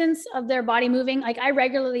importance of their body moving. Like I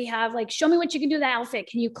regularly have like, show me what you can do that outfit.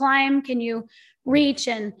 Can you climb? Can you reach?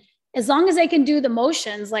 And as long as I can do the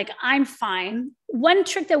motions, like I'm fine. One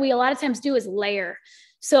trick that we a lot of times do is layer.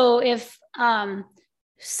 So if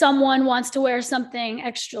someone wants to wear something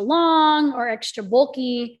extra long or extra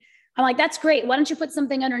bulky, I'm like, that's great. Why don't you put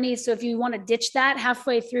something underneath? So if you want to ditch that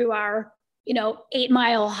halfway through our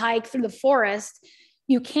 8-mile hike through the forest,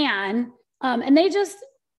 you can. And they just,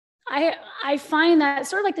 I find that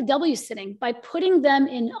sort of like the W sitting, by putting them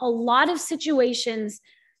in a lot of situations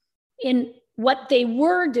in what they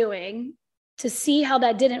were doing to see how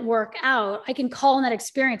that didn't work out, I can call on that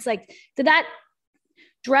experience. Like, did that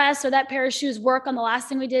dress or that pair of shoes work on the last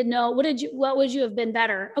thing we did? No. What would you have been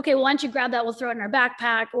better? Okay, well, why don't you grab that? We'll throw it in our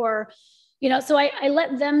backpack. Or, so I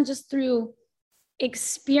let them just through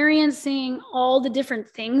experiencing all the different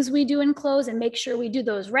things we do in clothes and make sure we do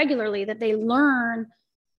those regularly, that they learn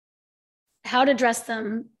how to dress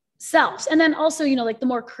themselves. And then also, like the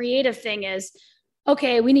more creative thing is,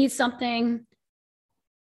 okay, we need something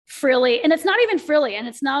frilly, and it's not even frilly. And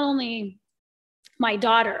it's not only my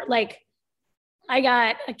daughter. Like I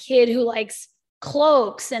got a kid who likes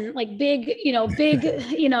cloaks and like big, and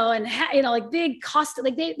like big costume.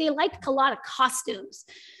 Like they like a lot of costumes,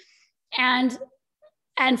 and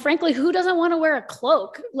frankly, who doesn't want to wear a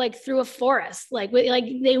cloak like through a forest? Like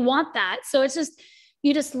they want that. So it's just,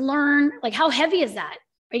 you just learn, like, how heavy is that?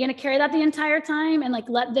 Are you going to carry that the entire time? And like,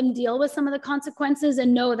 let them deal with some of the consequences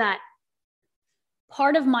and know that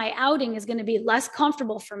part of my outing is going to be less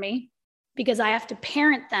comfortable for me because I have to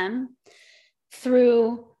parent them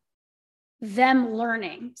through them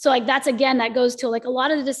learning. So like, that's, again, that goes to like a lot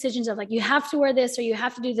of the decisions of like, you have to wear this or you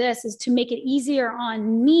have to do this, is to make it easier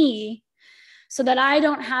on me so that I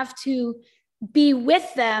don't have to be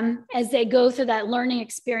with them as they go through that learning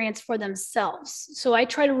experience for themselves. So I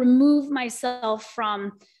try to remove myself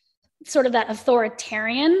from sort of that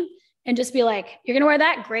authoritarian and just be like, you're going to wear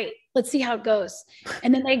that? Great. Let's see how it goes.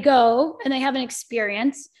 And then they go and they have an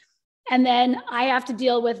experience. And then I have to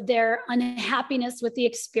deal with their unhappiness with the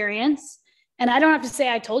experience. And I don't have to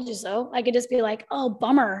say, I told you so. I could just be like, oh,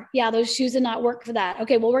 bummer. Yeah, those shoes did not work for that.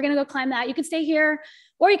 Okay, well, we're going to go climb that. You can stay here,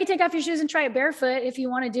 or you can take off your shoes and try it barefoot if you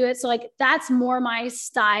want to do it. So like, that's more my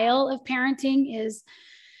style of parenting, is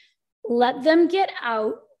let them get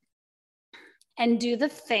out and do the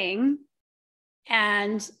thing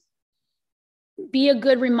and be a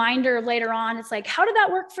good reminder later on. It's like, how did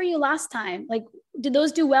that work for you last time? Like, did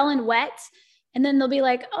those do well in wet? And then they'll be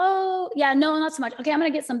like, oh yeah, no, not so much. Okay, I'm going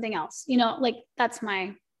to get something else. Like that's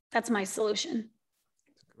my solution.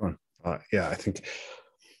 Yeah, I think,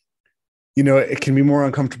 it can be more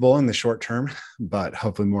uncomfortable in the short term, but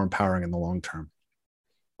hopefully more empowering in the long term.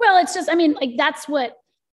 Well, it's just, like, that's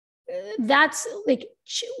like,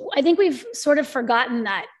 I think we've sort of forgotten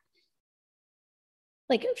that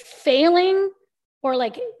like failing or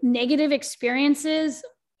like negative experiences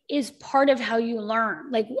is part of how you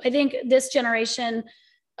learn. Like, I think this generation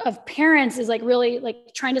of parents is like really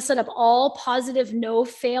like trying to set up all positive, no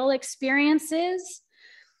fail experiences,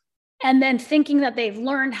 and then thinking that they've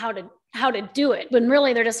learned how to do it, when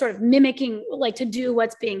really they're just sort of mimicking like to do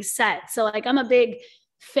what's being said. So like, I'm a big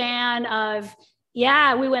fan of,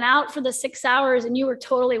 yeah, we went out for the 6 hours and you were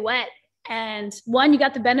totally wet. And one, you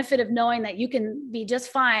got the benefit of knowing that you can be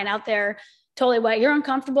just fine out there, totally wet. You're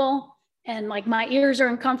uncomfortable. And like, my ears are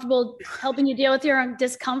uncomfortable helping you deal with your own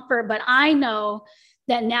discomfort. But I know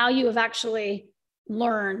that now you have actually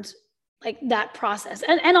learned like that process,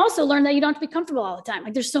 and also learn that you don't have to be comfortable all the time.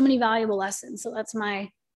 Like, there's so many valuable lessons. So that's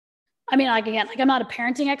like, again, like, I'm not a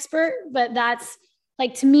parenting expert, but that's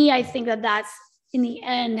like, to me, I think that that's in the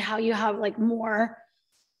end how you have like more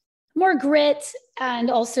grit,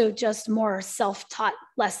 and also just more self-taught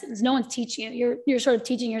lessons. No one's teaching you. You're sort of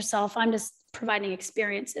teaching yourself. I'm just providing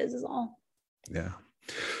experiences is all. Yeah.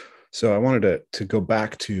 So I wanted to go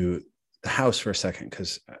back to the house for a second,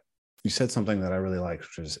 because you said something that I really liked,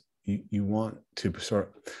 which is you want to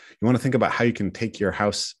think about how you can take your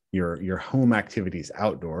house, your home activities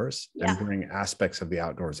outdoors, and bring aspects of the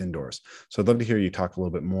outdoors indoors. So I'd love to hear you talk a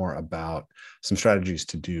little bit more about some strategies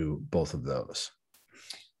to do both of those.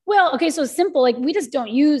 Well, okay. So simple, like, we just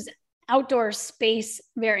don't use outdoor space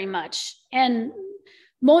very much. And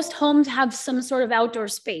most homes have some sort of outdoor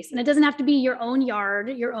space, and it doesn't have to be your own yard,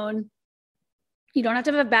 you don't have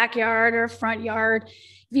to have a backyard or a front yard.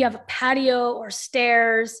 If you have a patio or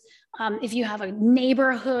stairs, If you have a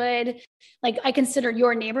neighborhood, like I consider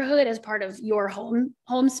your neighborhood as part of your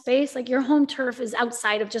home space, like your home turf is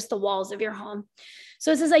outside of just the walls of your home.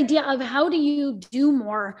 So it's this idea of how do you do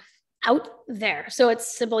more out there? So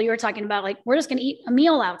it's simple. You were talking about like, we're just going to eat a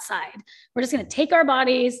meal outside. We're just going to take our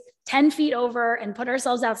bodies 10 feet over and put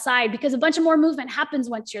ourselves outside, because a bunch of more movement happens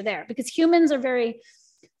once you're there, because humans are very,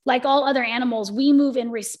 like all other animals, we move in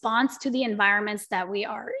response to the environments that we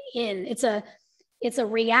are in. It's a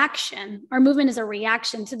reaction. Our movement is a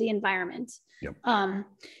reaction to the environment. Yep.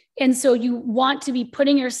 And so you want to be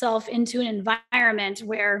putting yourself into an environment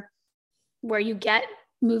where you get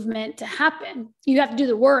movement to happen. You have to do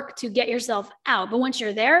the work to get yourself out. But once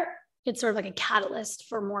you're there, it's sort of like a catalyst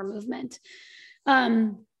for more movement.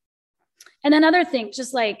 And then other things,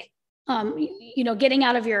 just like, getting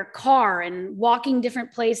out of your car and walking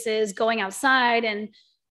different places, going outside and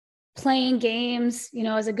playing games,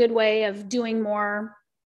 is a good way of doing more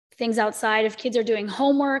things outside. If kids are doing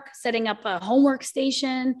homework, setting up a homework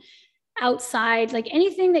station outside, like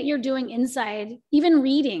anything that you're doing inside, even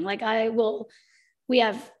reading, like we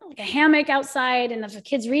have like a hammock outside, and if a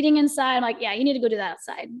kid's reading inside, I'm like, yeah, you need to go do that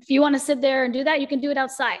outside. If you want to sit there and do that, you can do it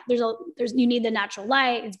outside. You need the natural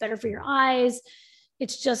light. It's better for your eyes.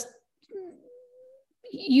 It's just,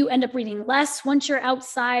 you end up reading less once you're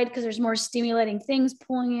outside because there's more stimulating things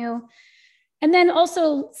pulling you. And then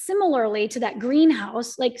also similarly to that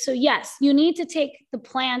greenhouse, like, so yes, you need to take the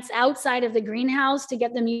plants outside of the greenhouse to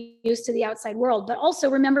get them used to the outside world. But also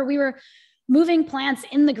remember, we were moving plants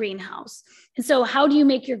in the greenhouse. And so how do you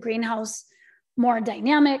make your greenhouse more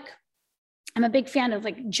dynamic? I'm a big fan of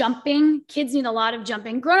like jumping. Kids need a lot of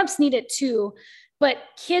jumping. Grownups need it too, but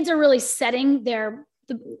kids are really setting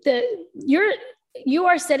you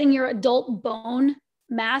are setting your adult bone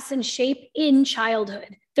mass and shape in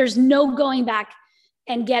childhood. There's no going back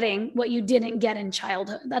and getting what you didn't get in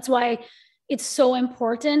childhood. That's why it's so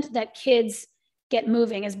important that kids get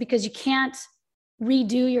moving, is because you can't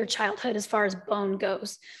redo your childhood as far as bone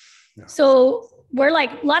goes. No. So we're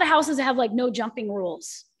like, a lot of houses have like no jumping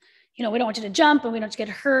rules. We don't want you to jump and we don't want you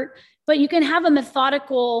to get hurt, but you can have a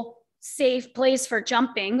methodical, safe place for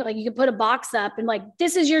jumping. Like you can put a box up and like,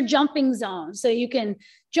 this is your jumping zone. So you can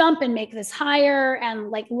jump and make this higher and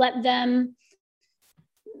like, let them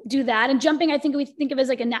do that. And jumping, I think we think of as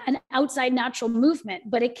like an outside natural movement,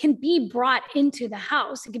 but it can be brought into the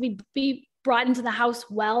house. It can be brought into the house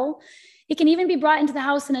well. It can even be brought into the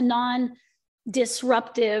house in a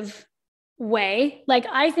non-disruptive way. Like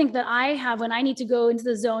I think that I have, when I need to go into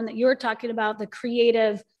the zone that you're talking about, the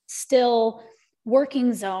creative, still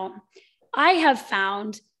working zone, I have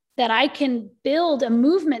found that I can build a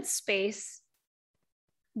movement space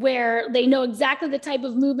where they know exactly the type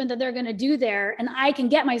of movement that they're going to do there. And I can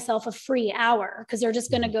get myself a free hour because they're just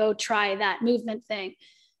going to go try that movement thing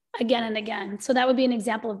again and again. So that would be an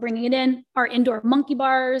example of bringing it in. Our indoor monkey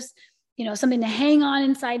bars, something to hang on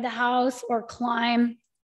inside the house or climb,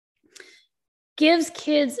 gives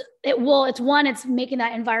kids, it's making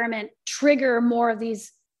that environment trigger more of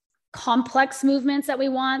these complex movements that we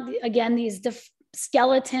want. Again, these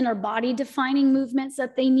skeleton or body defining movements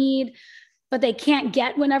that they need, but they can't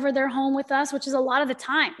get whenever they're home with us, which is a lot of the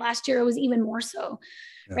time. Last year, it was even more so,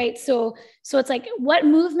 yeah. Right? So it's like, what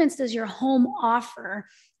movements does your home offer?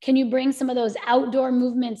 Can you bring some of those outdoor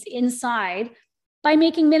movements inside by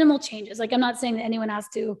making minimal changes? Like, I'm not saying that anyone has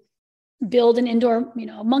to build an indoor,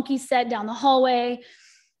 monkey set down the hallway,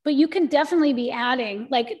 but you can definitely be adding,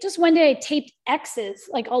 like, just one day I taped X's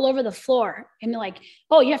like all over the floor and like,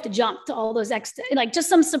 oh, you have to jump to all those X's, like just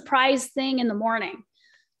some surprise thing in the morning.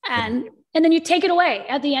 And then you take it away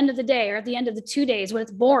at the end of the day or at the end of the 2 days when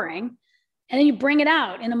it's boring. And then you bring it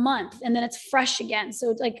out in a month and then it's fresh again. So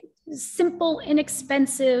it's like simple,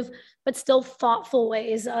 inexpensive, but still thoughtful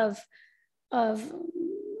ways of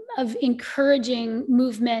encouraging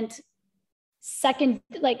movement. Second,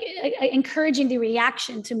 like encouraging the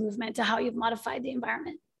reaction to movement, to how you've modified the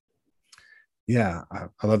environment. Yeah,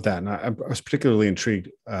 I love that. And I was particularly intrigued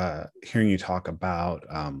hearing you talk about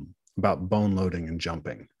bone loading and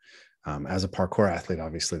jumping. As a parkour athlete,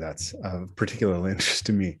 obviously that's of particular interest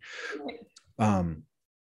to me. And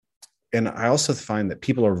I also find that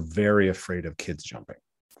people are very afraid of kids jumping.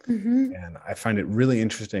 Mm-hmm. And I find it really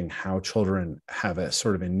interesting how children have a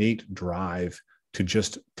sort of innate drive to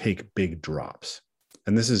just take big drops.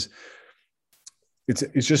 And this is,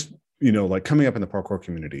 it's just, like coming up in the parkour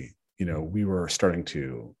community, we were starting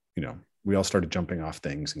to, we all started jumping off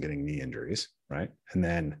things and getting knee injuries. Right. And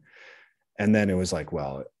then it was like,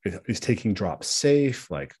 well, is taking drops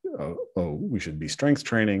safe? Like, oh, we should be strength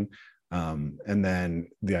training. And then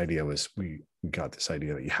the idea was we got this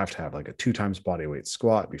idea that you have to have like a 2 times body weight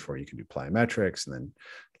squat before you can do plyometrics. And then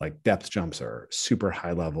like depth jumps are super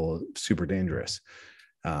high level, super dangerous.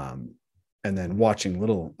 And then watching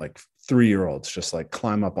little like 3-year-olds just like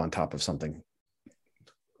climb up on top of something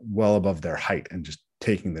well above their height and just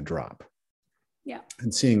taking the drop. Yeah.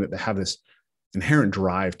 And seeing that they have this inherent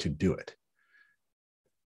drive to do it.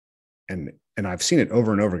 And I've seen it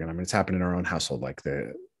over and over again. I mean, it's happened in our own household. Like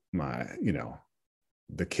the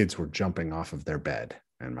kids were jumping off of their bed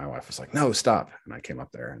and my wife was like, no, stop. And I came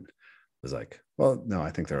up there and was like, well, no, I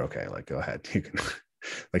think they're okay. Like, go ahead. You can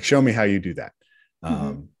like, show me how you do that.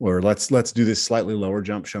 Or let's do this slightly lower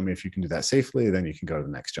jump. Show me if you can do that safely. Then you can go to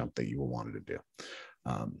the next jump that you will want to do.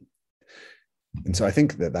 And so I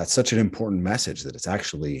think that that's such an important message, that it's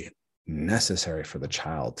actually necessary for the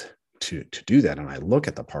child to do that. And I look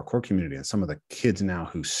at the parkour community and some of the kids now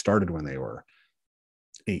who started when they were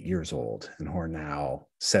 8 years old and who are now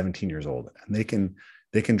 17 years old, and they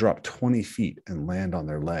can drop 20 feet and land on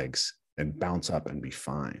their legs and bounce up and be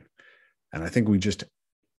fine. And I think we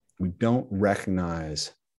don't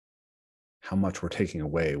recognize how much we're taking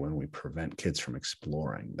away when we prevent kids from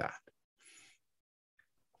exploring that.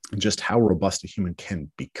 And just how robust a human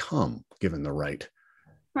can become given the right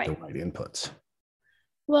inputs.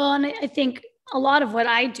 Well, and I think a lot of what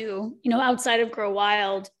I do, outside of Grow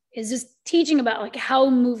Wild, is just teaching about like how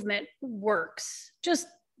movement works, just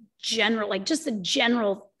the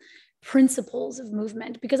general principles of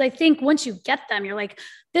movement. Because I think once you get them, you're like,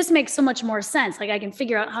 this makes so much more sense. Like I can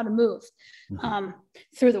figure out how to move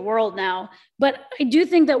through the world now. But I do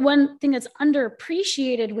think that one thing that's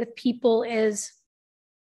underappreciated with people is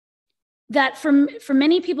that for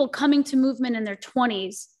many people coming to movement in their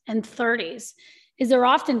 20s and 30s is they're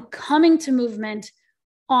often coming to movement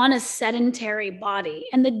on a sedentary body.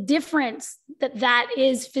 And the difference that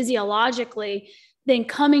is physiologically than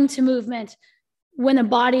coming to movement when a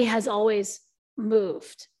body has always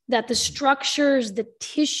moved, that the structures, the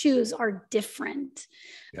tissues are different.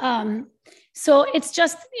 Yeah. So it's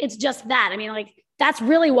just that. I mean, like, that's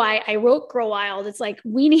really why I wrote Grow Wild. It's like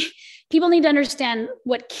people need to understand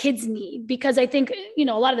what kids need, because I think, a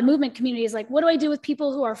lot of the movement community is like, what do I do with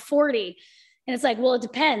people who are 40? And it's like, well, it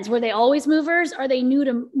depends. Were they always movers? Are they new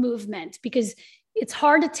to movement? Because it's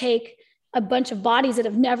hard to take a bunch of bodies that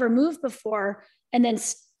have never moved before and then,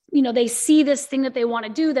 they see this thing that they want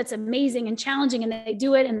to do that's amazing and challenging, and they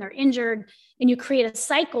do it and they're injured. And you create a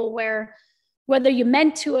cycle where whether you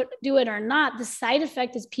meant to do it or not, the side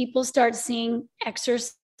effect is people start seeing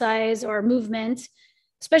exercise or movement,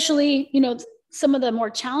 especially, some of the more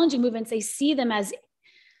challenging movements, they see them as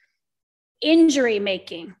injury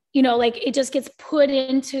making. Like it just gets put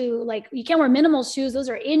into like, you can't wear minimal shoes. Those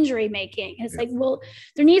are injury making. And it's like, well,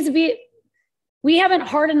 there needs to be, we haven't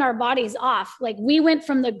hardened our bodies off. Like we went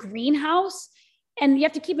from the greenhouse, and you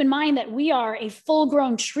have to keep in mind that we are a full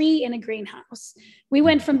grown tree in a greenhouse. We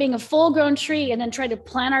went from being a full grown tree and then tried to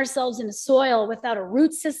plant ourselves in the soil without a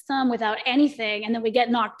root system, without anything. And then we get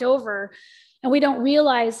knocked over, and we don't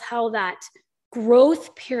realize how that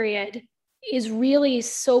growth period is really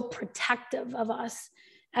so protective of us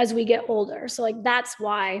as we get older. So like, that's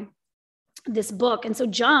why this book. And so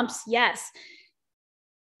jumps, yes,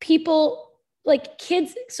 people like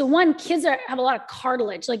kids. So kids have a lot of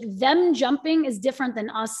cartilage, like them jumping is different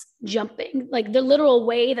than us jumping. Like the literal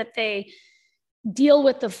way that they deal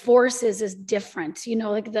with the forces is different.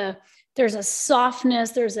 Like there's a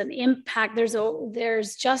softness, there's an impact,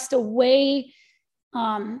 there's just a way,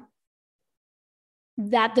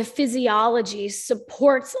 that the physiology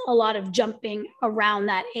supports a lot of jumping around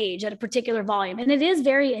that age at a particular volume. And it is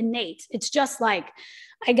very innate. It's just like,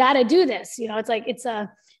 I got to do this. It's like,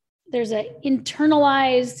 there's an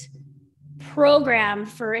internalized program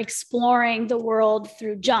for exploring the world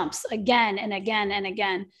through jumps again and again and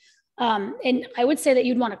again. And I would say that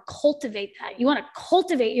you'd want to cultivate that. You want to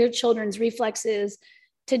cultivate your children's reflexes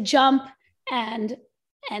to jump and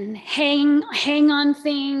hang on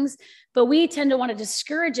things. But we tend to want to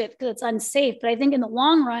discourage it because it's unsafe. But I think in the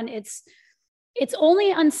long run, it's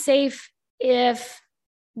only unsafe if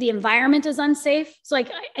the environment is unsafe. So like,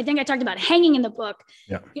 I think I talked about hanging in the book.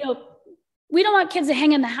 Yeah. We don't want kids to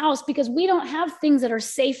hang in the house because we don't have things that are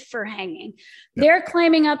safe for hanging. Yeah. They're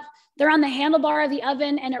climbing up, they're on the handlebar of the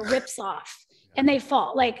oven and it rips off and they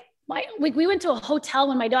fall. Like we went to a hotel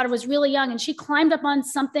when my daughter was really young, and she climbed up on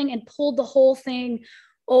something and pulled the whole thing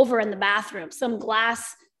over in the bathroom, some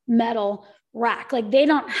glass metal rack. Like they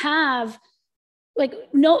don't have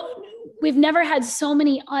we've never had so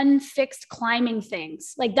many unfixed climbing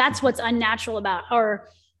things. Like that's what's unnatural about our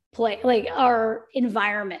like our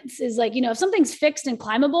environments is like, if something's fixed and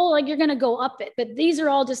climbable, like you're going to go up it. But these are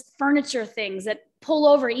all just furniture things that pull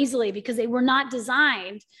over easily because they were not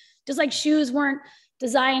designed, just like shoes weren't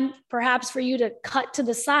designed perhaps for you to cut to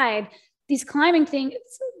the side. These climbing things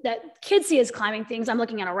that kids see as climbing things, I'm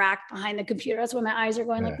looking at a rack behind the computer. That's why my eyes are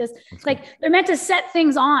going like this. It's like they're meant to set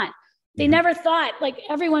things on. They never thought like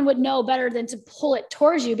everyone would know better than to pull it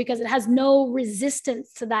towards you because it has no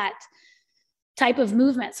resistance to that type of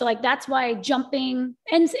movement. So like, that's why jumping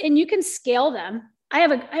and you can scale them. I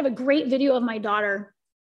have a great video of my daughter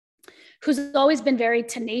who's always been very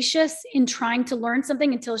tenacious in trying to learn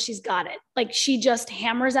something until she's got it. Like she just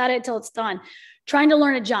hammers at it till it's done, trying to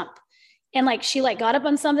learn a jump. And like, she like got up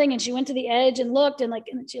on something and she went to the edge and looked and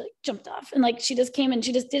she like jumped off. And like, she just came and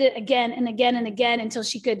she just did it again and again and again until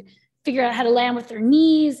she could figure out how to land with her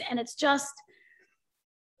knees. And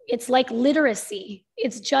it's like literacy.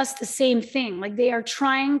 It's just the same thing. Like they are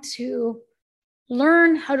trying to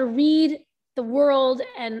learn how to read the world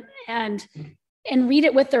and read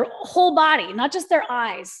it with their whole body, not just their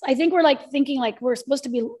eyes. I think we're like thinking like we're supposed to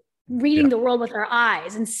be reading the world with our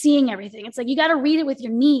eyes and seeing everything. It's like, you got to read it with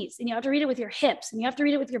your knees and you have to read it with your hips and you have to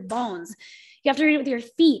read it with your bones. You have to read it with your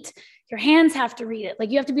feet. Your hands have to read it.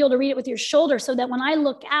 Like you have to be able to read it with your shoulder so that when I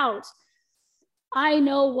look out, I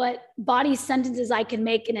know what body sentences I can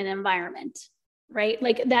make in an environment, right?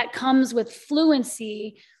 Like that comes with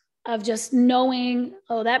fluency of just knowing,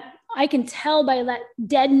 that I can tell by that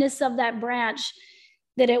deadness of that branch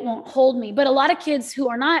that it won't hold me. But a lot of kids who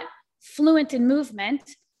are not fluent in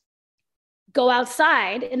movement go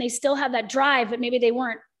outside and they still have that drive, but maybe they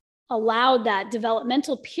weren't allowed that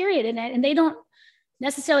developmental period in it. And they don't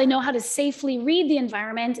necessarily know how to safely read the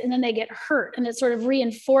environment, and then they get hurt. And it sort of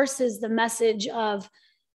reinforces the message of,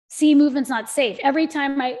 see, movement's not safe. Every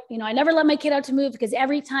time I never let my kid out to move because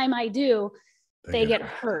every time I do, they get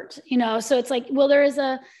hurt, So it's like, well, there's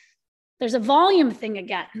a volume thing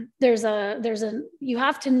again. You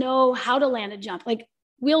have to know how to land a jump. Like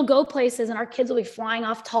we'll go places and our kids will be flying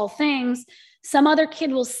off tall things. Some other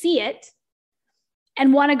kid will see it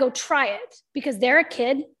and want to go try it because they're a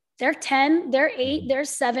kid. They're 10, they're 8, they're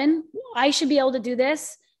 7. I should be able to do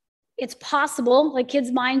this. It's possible. Like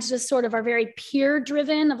kids' minds just sort of are very peer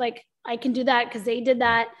driven of like, I can do that because they did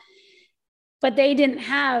that. But they didn't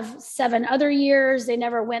have 7 other years. They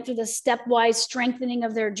never went through the stepwise strengthening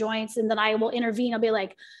of their joints. And then I will intervene. I'll be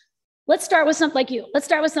like, let's start with something like you. Let's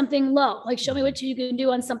start with something low. Like show me what you can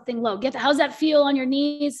do on something low. How's that feel on your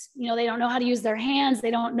knees? They don't know how to use their hands.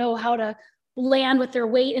 They don't know how to land with their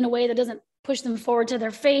weight in a way that doesn't push them forward to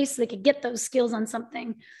their face. They could get those skills on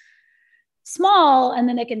something small and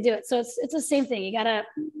then they can do it. So it's the same thing.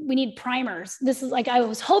 We need primers. This is like, I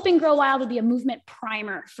was hoping Grow Wild would be a movement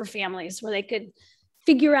primer for families where they could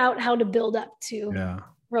figure out how to build up to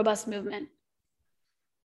robust movement.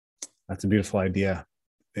 That's a beautiful idea.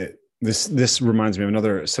 This reminds me of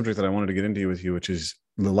another subject that I wanted to get into with you, which is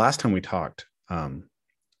the last time we talked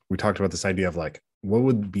about this idea of like, what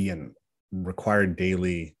would be a required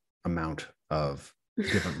daily amount of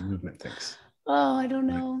different movement things? Oh, I don't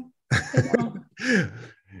know.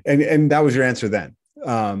 and that was your answer then.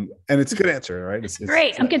 And it's a good answer, right? It's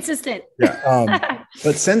great. I'm consistent. Yeah.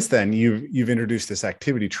 But since then you've introduced this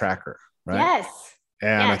activity tracker, right? Yes.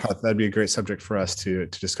 And I thought that'd be a great subject for us to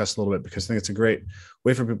discuss a little bit, because I think it's a great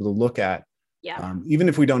way for people to look at, even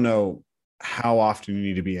if we don't know how often you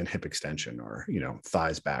need to be in hip extension or,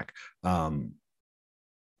 thighs back,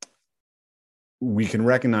 we can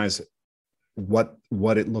recognize what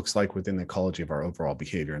it looks like within the ecology of our overall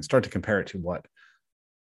behavior and start to compare it to what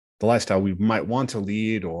the lifestyle we might want to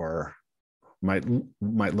lead or might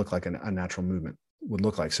look like a natural movement would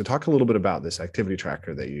look like. So talk a little bit about this activity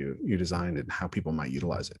tracker that you designed and how people might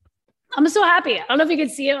utilize it. I'm so happy. I don't know if you can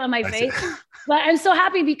see it on my face, but I'm so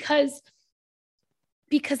happy because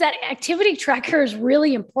that activity tracker is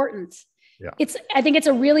really important. Yeah. I think it's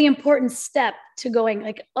a really important step to going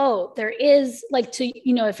like, oh, there is like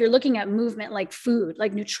if you're looking at movement, like food,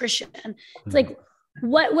 like nutrition, it's like,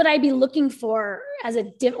 what would I be looking for as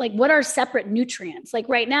what are separate nutrients? Like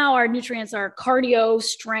right now, our nutrients are cardio,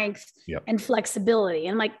 strength, and flexibility.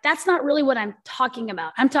 And like, that's not really what I'm talking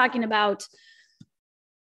about. I'm talking about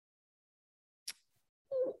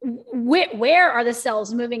where are the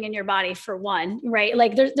cells moving in your body, for one, right?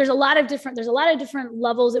 Like there's a lot of different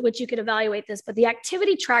levels at which you could evaluate this, but the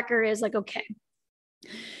activity tracker is like, okay,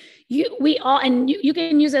 you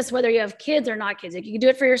can use this whether you have kids or not kids. Like you can do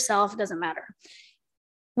it for yourself. It doesn't matter.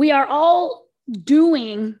 We are all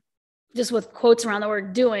doing, just with quotes around the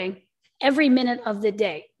word doing, every minute of the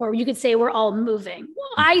day, or you could say we're all moving. Well,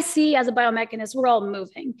 I see as a biomechanist, we're all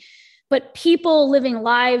moving. But people living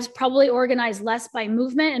lives probably organized less by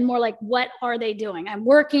movement and more like, what are they doing? I'm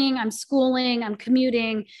working, I'm schooling, I'm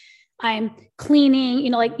commuting, I'm cleaning, you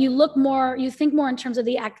know, like you think more in terms of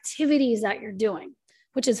the activities that you're doing,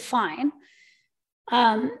 which is fine.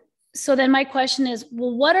 So then my question is,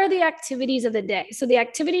 well, what are the activities of the day? So the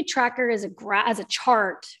activity tracker is a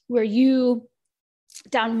chart where you,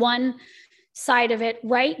 down one side of it,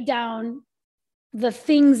 write down the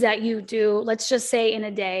things that you do. Let's just say in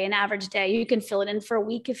a day, an average day, you can fill it in for a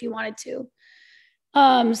week if you wanted to.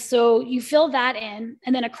 So you fill that in,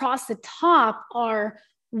 and then across the top are,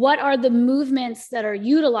 what are the movements that are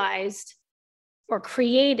utilized or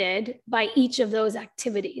created by each of those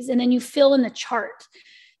activities? And then you fill in the chart.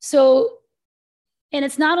 So, and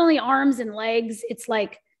it's not only arms and legs, it's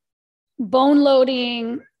like bone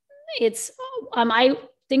loading. It's, I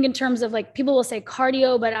think in terms of like, people will say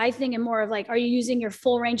cardio, but I think in more of like, are you using your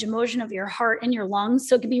full range of motion of your heart and your lungs?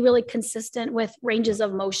 So it can be really consistent with ranges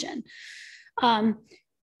of motion.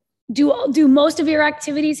 Do most of your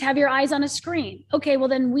activities have your eyes on a screen? Okay, well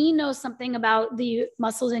then we know something about the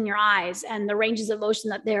muscles in your eyes and the ranges of motion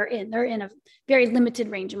that they're in. They're in a very limited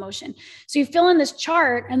range of motion. So you fill in this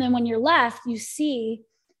chart, and then when you're left, you see,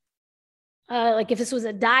 like if this was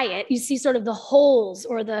a diet, you see sort of the holes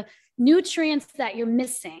or the nutrients that you're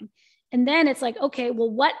missing. And then it's like, okay, well,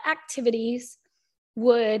 what activities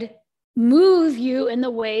would move you in the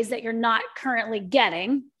ways that you're not currently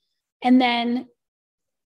getting? And then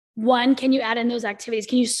one, can you add in those activities?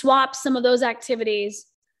 Can you swap some of those activities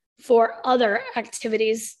for other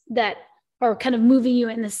activities that are kind of moving you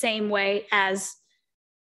in the same way as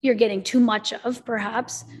you're getting too much of,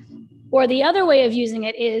 perhaps? Or the other way of using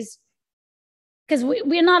it is, because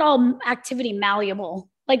we're not all activity malleable.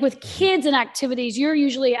 Like with kids and activities, you're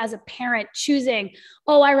usually as a parent choosing,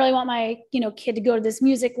 oh, I really want my kid to go to this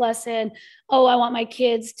music lesson. Oh, I want my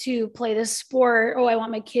kids to play this sport. Oh, I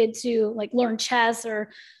want my kid to like learn chess,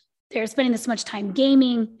 or they're spending this much time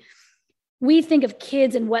gaming. We think of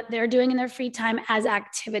kids and what they're doing in their free time as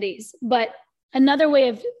activities. But another way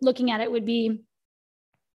of looking at it would be,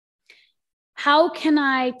 how can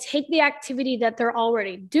I take the activity that they're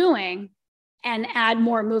already doing and add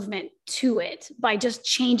more to it by just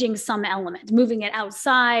changing some element, moving it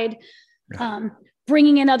outside,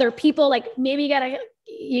 bringing in other people. Like maybe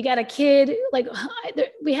you got a kid, like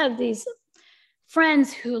we have these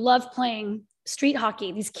friends who love playing street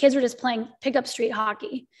hockey. These kids were just playing pickup street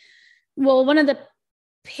hockey. Well, one of the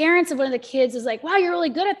parents of one of the kids is like, wow, you're really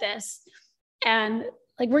good at this. And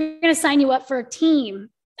like, we're going to sign you up for a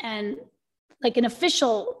team and like an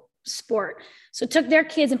official sport. So took their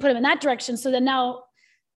kids and put them in that direction. So then now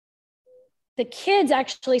the kids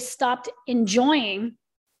actually stopped enjoying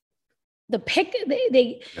the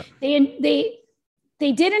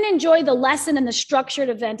they didn't enjoy the lesson and the structured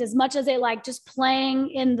event as much as they liked just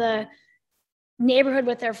playing in the neighborhood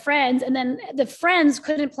with their friends. And then the friends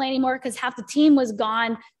couldn't play anymore because half the team was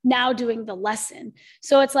gone now doing the lesson.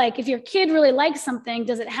 So it's like, if your kid really likes something,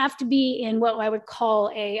 does it have to be in what I would call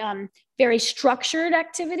a very structured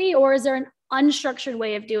activity, or is there an unstructured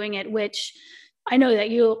way of doing it, which I know that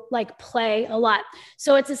you like play a lot?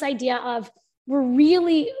 So it's this idea of, we're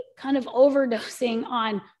really kind of overdosing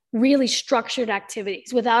on really structured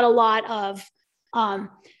activities without a lot of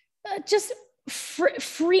just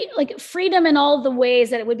freedom in all the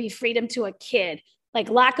ways that it would be freedom to a kid, like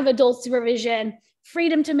lack of adult supervision,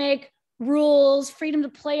 freedom to make rules, freedom to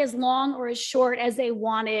play as long or as short as they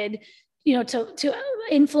wanted, to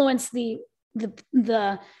influence the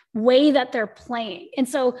way that they're playing. And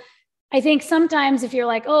so I think sometimes if you're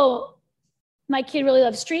like, oh, my kid really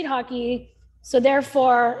loves street hockey, so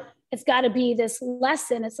therefore it's got to be this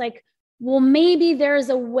lesson. It's like, well, maybe there's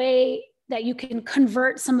a way that you can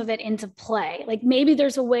convert some of it into play. Like maybe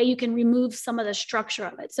there's a way you can remove some of the structure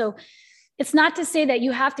of it. So it's not to say that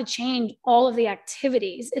you have to change all of the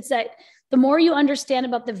activities. It's that the more you understand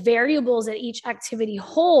about the variables that each activity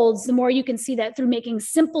holds, the more you can see that through making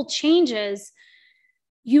simple changes,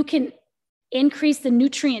 you can increase the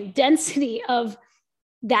nutrient density of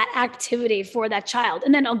that activity for that child.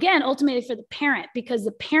 And then again, ultimately for the parent, because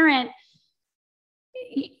the parent,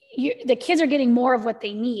 the kids are getting more of what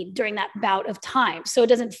they need during that bout of time. So it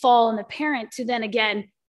doesn't fall on the parent to then again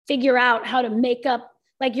figure out how to make up,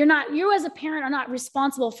 like you as a parent are not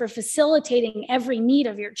responsible for facilitating every need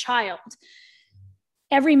of your child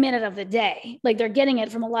every minute of the day. Like they're getting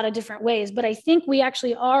it from a lot of different ways. But I think we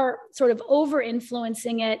actually are sort of over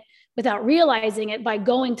influencing it without realizing it by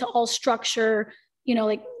going to all structure,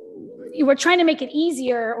 like we're trying to make it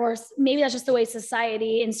easier, or maybe that's just the way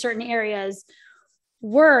society in certain areas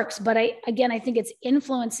works. But I think it's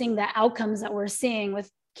influencing the outcomes that we're seeing with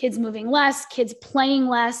kids moving less, kids playing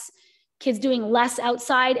less, kids doing less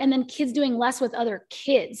outside, and then kids doing less with other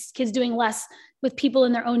kids doing less with people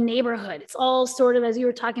in their own neighborhood. It's all sort of, as you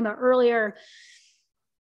were talking about earlier,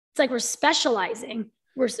 it's like we're specializing.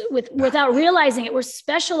 Without realizing it, we're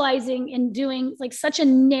specializing in doing like such a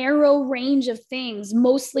narrow range of things,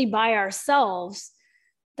 mostly by ourselves,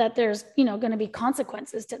 that there's, going to be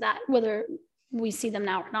consequences to that, whether we see them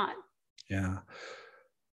now or not. Yeah.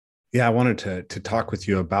 Yeah. I wanted to talk with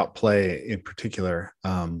you about play in particular.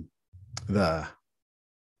 The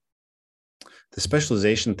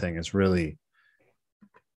specialization thing is really,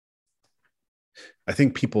 I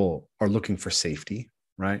think people are looking for safety,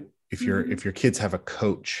 right? If your kids have a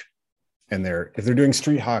coach and if they're doing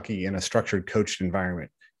street hockey in a structured coached environment,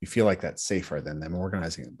 you feel like that's safer than them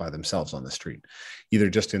organizing it by themselves on the street, either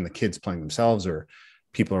just in the kids playing themselves, or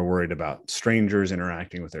people are worried about strangers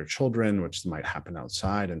interacting with their children, which might happen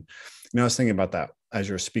outside. And, I was thinking about that as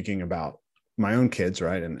you're speaking about my own kids,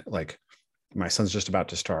 right? And like my son's just about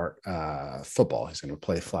to start football. He's going to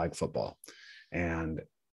play flag football. And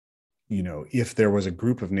if there was a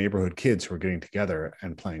group of neighborhood kids who were getting together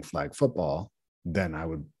and playing flag football, then I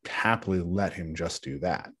would happily let him just do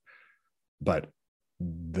that. But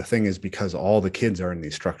the thing is, because all the kids are in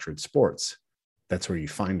these structured sports, that's where you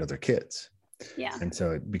find other kids. Yeah. And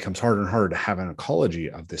so it becomes harder and harder to have an ecology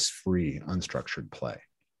of this free, unstructured play.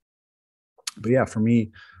 But yeah, for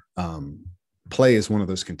me, play is one of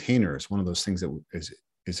those containers, one of those things that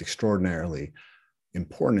is extraordinarily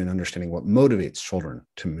important in understanding what motivates children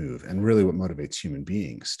to move, and really what motivates human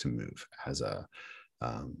beings to move as a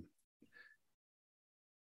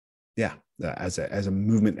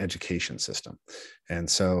movement education system. And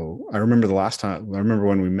so I remember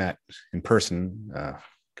when we met in person,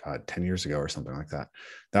 10 years ago or something like that.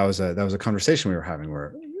 That was a conversation we were having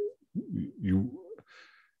where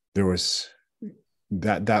there was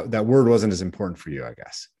that word wasn't as important for you, I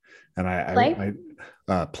guess. And I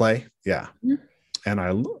play. Yeah. Mm-hmm. And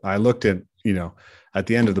I looked at, at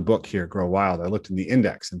the end of the book here, Grow Wild, I looked in the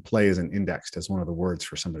index, and play isn't indexed as one of the words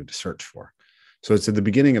for somebody to search for. So it's at the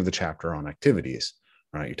beginning of the chapter on activities,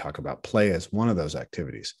 right? You talk about play as one of those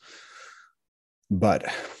activities. But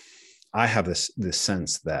I have this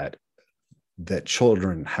sense that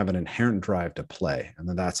children have an inherent drive to play, and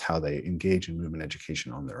that's how they engage in movement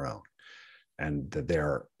education on their own. And that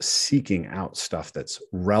they're seeking out stuff that's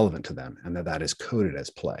relevant to them, and that is coded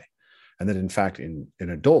as play. And that in fact, in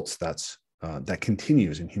adults, that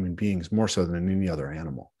continues in human beings more so than in any other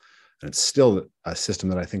animal. And it's still a system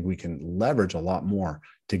that I think we can leverage a lot more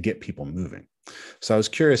to get people moving. So I was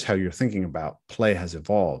curious how you're thinking about play has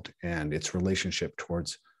evolved and its relationship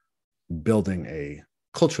towards building a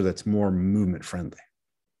culture that's more movement friendly.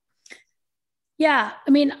 Yeah.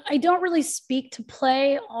 I mean, I don't really speak to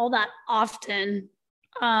play all that often.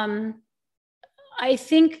 I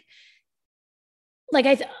think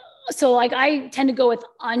I tend to go with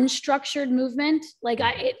unstructured movement.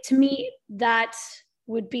 To me, that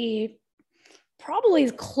would be probably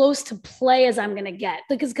as close to play as I'm going to get,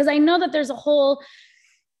 because I know that there's a whole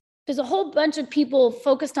bunch of people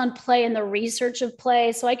focused on play and the research of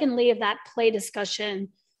play. So I can leave that play discussion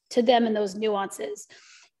to them and those nuances.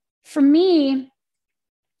 For me,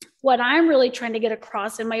 what I'm really trying to get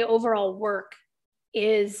across in my overall work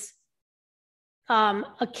is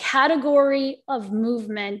a category of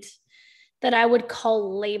movement that I would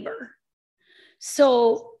call labor.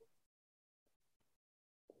 So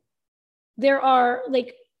there are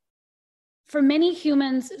for many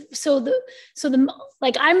humans,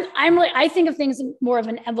 I think of things in more of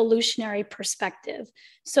an evolutionary perspective.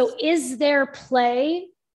 So is there play?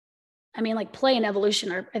 I mean, play and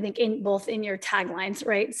evolution are, I think, both in your taglines,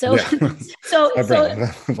 right? So, but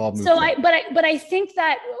I think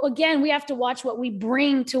that again, we have to watch what we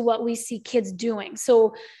bring to what we see kids doing.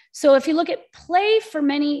 So if you look at play, for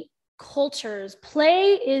many cultures,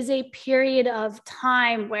 play is a period of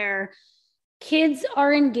time where kids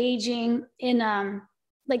are engaging in,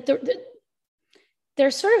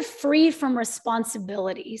 they're sort of free from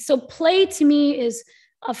responsibility. So play to me is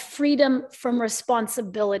a freedom from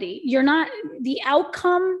responsibility. You're not, the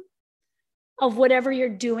outcome of whatever you're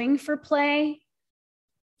doing for play,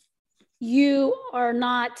 you are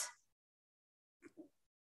not,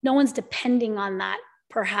 no one's depending on that,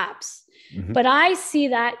 perhaps. Mm-hmm. But I see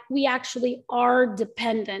that we actually are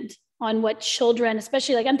dependent on what children,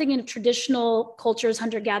 especially I'm thinking of traditional cultures,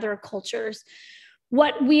 hunter-gatherer cultures,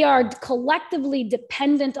 what we are collectively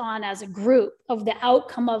dependent on as a group of the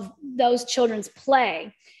outcome of those children's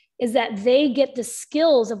play is that they get the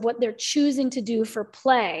skills of what they're choosing to do for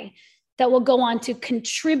play that will go on to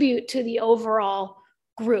contribute to the overall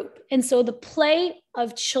group. And so the play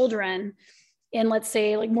of children in, let's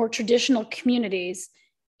say, like more traditional communities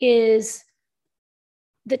is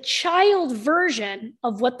the child version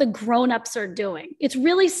of what the grown-ups are doing. It's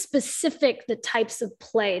really specific, the types of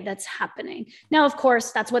play that's happening. Now, of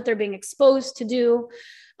course, that's what they're being exposed to do.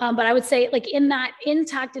 But I would say, like, in that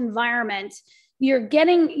intact environment, you're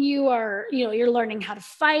learning how to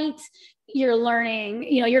fight. You're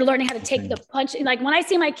learning how to take the punch. Like, when I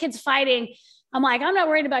see my kids fighting, I'm like, I'm not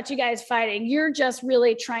worried about you guys fighting. You're just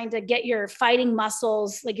really trying to get your fighting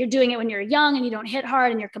muscles. Like, you're doing it when you're young and you don't hit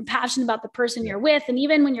hard and you're compassionate about the person you're with. And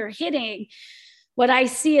even when you're hitting, what I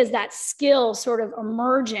see is that skill sort of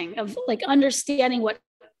emerging of like understanding what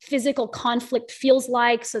physical conflict feels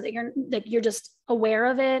like, so that you're just aware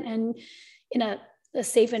of it and in a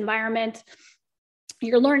safe environment.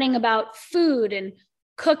 You're learning about food and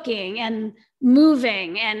cooking and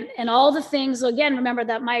moving and all the things. So again, remember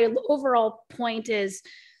that my overall point is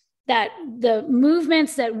that the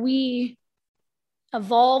movements that we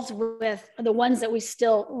evolved with are the ones that we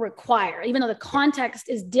still require. Even though the context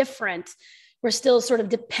is different, we're still sort of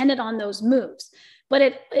dependent on those moves. But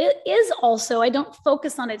it is also, I don't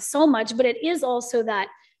focus on it so much, but it is also that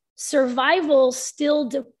survival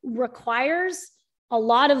still requires a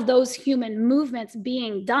lot of those human movements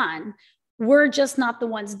being done. We're just not the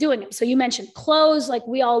ones doing it. So you mentioned clothes, like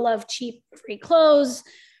we all love cheap, free clothes,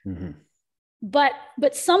 but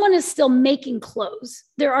someone is still making clothes.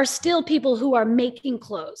 There are still people who are making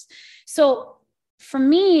clothes. So for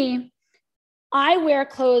me, I wear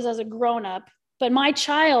clothes as a grown-up, but my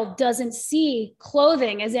child doesn't see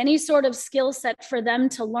clothing as any sort of skill set for them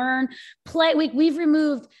to learn. Play. We've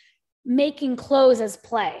removed making clothes as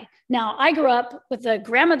play. Now, I grew up with a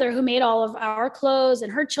grandmother who made all of our clothes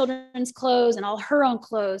and her children's clothes and all her own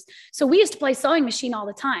clothes. So we used to play sewing machine all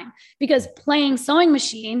the time, because playing sewing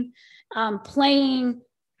machine, playing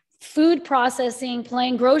food processing,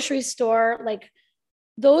 playing grocery store, like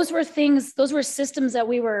those were systems that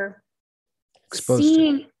we were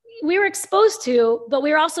seeing. We were exposed to, but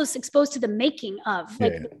we were also exposed to the making of,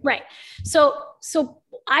 right. So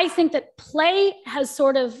I think that play has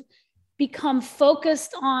sort of become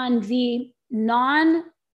focused on the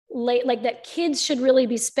like that kids should really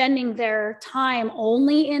be spending their time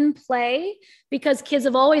only in play, because kids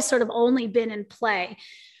have always sort of only been in play,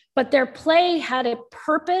 but their play had a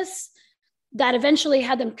purpose that eventually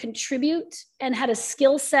had them contribute and had a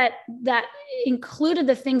skill set that included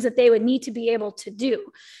the things that they would need to be able to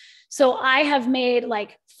do. So I have made,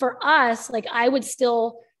 like, for us, like I would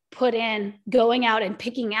still put in going out and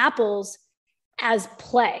picking apples as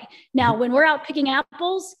play. Now, when we're out picking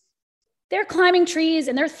apples, they're climbing trees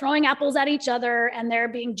and they're throwing apples at each other, and they're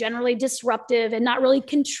being generally disruptive and not really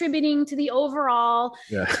contributing to the overall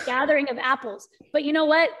gathering of apples. But you know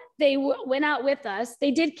what? They went out with us.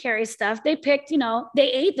 They did carry stuff. They picked,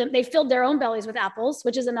 they ate them. They filled their own bellies with apples,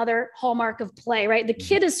 which is another hallmark of play, right? The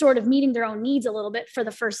kid is sort of meeting their own needs a little bit for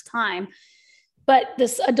the first time, but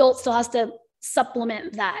this adult still has to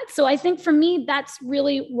supplement that. So I think for me, that's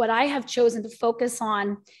really what I have chosen to focus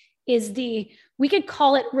on, is we could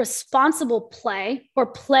call it responsible play, or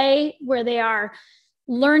play where they are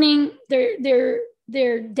learning,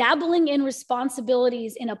 they're dabbling in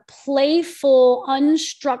responsibilities in a playful,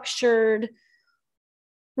 unstructured,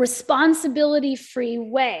 responsibility-free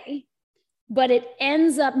way, but it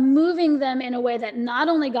ends up moving them in a way that not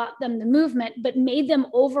only got them the movement, but made them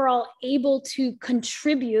overall able to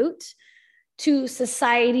contribute to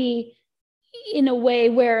society in a way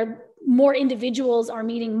where more individuals are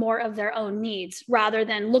meeting more of their own needs, rather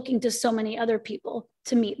than looking to so many other people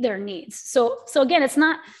to meet their needs. So again,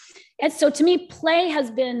 so to me, play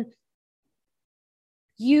has been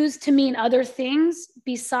used to mean other things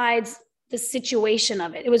besides the situation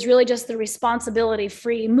of it. It was really just the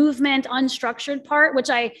responsibility-free movement, unstructured part, which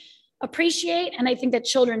I appreciate and I think that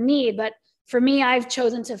children need. But for me, I've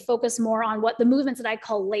chosen to focus more on what the movements that I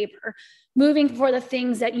call labor, moving for the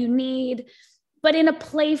things that you need, but in a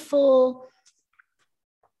playful,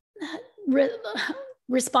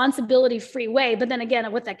 responsibility-free way. But then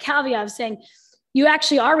again, with that caveat of saying, you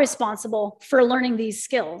actually are responsible for learning these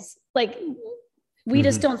skills. Like, we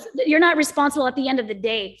just don't, you're not responsible at the end of the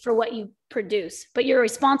day for what you produce, but you're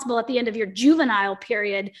responsible at the end of your juvenile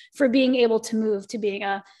period for being able to move to being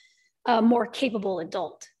a more capable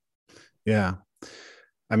adult. Yeah.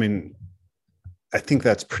 I mean, I think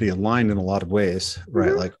that's pretty aligned in a lot of ways,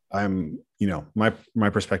 right? Like my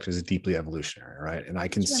perspective is deeply evolutionary, right? And I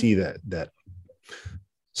can see that.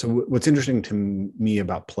 So what's interesting to me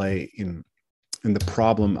about play in the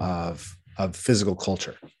problem of physical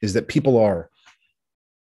culture is that people are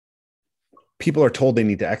told they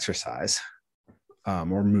need to exercise,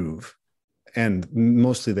 or move, and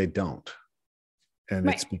mostly they don't. And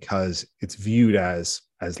Right. it's because it's viewed as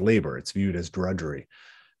labor, it's viewed as drudgery.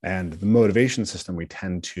 And the motivation system we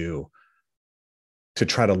tend to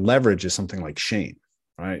try to leverage is something like shame,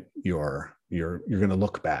 right? You're going to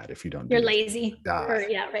look bad if you don't do You're this. lazy. Die,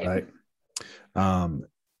 Yeah, right.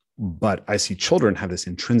 But I see children have this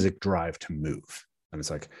intrinsic drive to move. And it's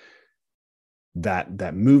like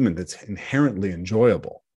that movement that's inherently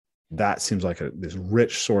enjoyable. That seems like this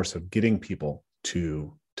rich source of getting people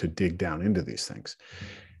to dig down into these things.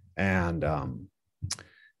 And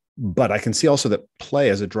but I can see also that play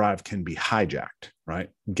as a drive can be hijacked, right?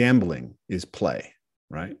 Gambling is play,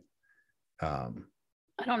 right? I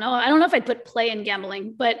don't know. I don't know if I'd put play in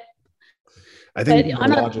gambling, but I think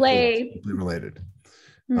on a play related,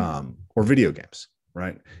 or video games,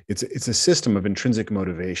 right? It's a system of intrinsic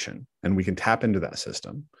motivation, and we can tap into that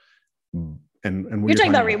system. And you're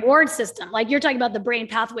talking about reward system, like you're talking about the brain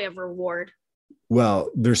pathway of reward.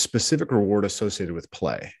 Well, there's specific reward associated with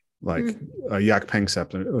play. Like Jaak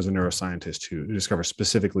Panksepp was a neuroscientist who discovered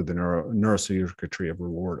specifically the neurocircuitry of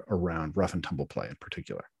reward around rough and tumble play in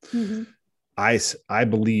particular. Mm-hmm. I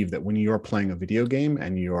believe that when you're playing a video game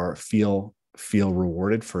and you feel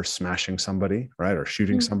rewarded for smashing somebody, right, or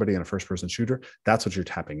shooting somebody in a first-person shooter, that's what you're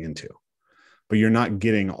tapping into. But you're not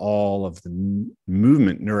getting all of the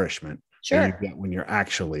movement nourishment that you get when you're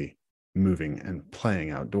actually moving and playing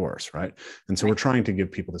outdoors, right? And so we're trying to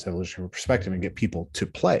give people this evolutionary perspective and get people to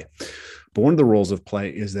play. But one of the roles of play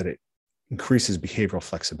is that it increases behavioral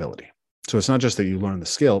flexibility. So it's not just that you learn the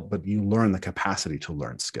skill, but you learn the capacity to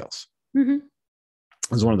learn skills. Mm-hmm.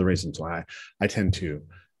 This is one of the reasons why I tend to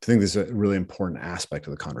think this is a really important aspect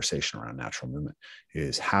of the conversation around natural movement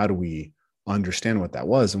is how do we understand what that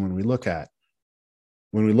was? And when we look at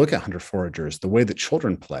hunter-foragers, the way that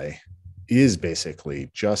children play is basically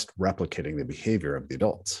just replicating the behavior of the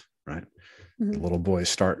adults, right? Mm-hmm. The little boys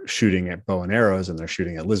start shooting at bow and arrows, and they're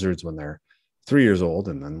shooting at lizards when they're 3 years old.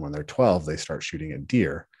 And then when they're 12, they start shooting at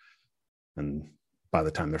deer. And by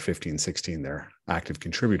the time they're 15, 16, they're active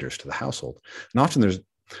contributors to the household. And often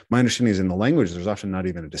my understanding is in the language, there's often not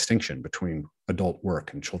even a distinction between adult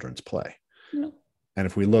work and children's play. No. And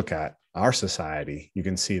if we look at our society, you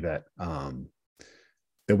can see that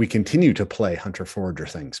that we continue to play hunter-forager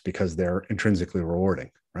things because they're intrinsically rewarding,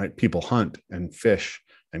 right? People hunt and fish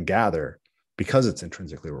and gather because it's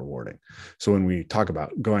intrinsically rewarding. So when we talk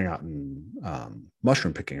about going out and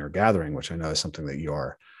mushroom picking or gathering, which I know is something that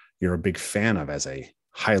you're a big fan of as a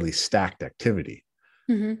highly stacked activity,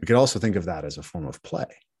 we could also think of that as a form of play,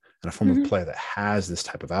 and a form of play that has this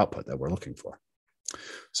type of output that we're looking for.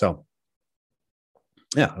 So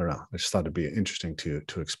yeah, I don't know. I just thought it'd be interesting to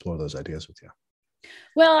explore those ideas with you.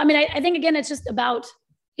 Well, I mean, I think, again, it's just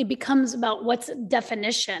it becomes about what's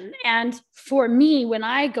definition. And for me, when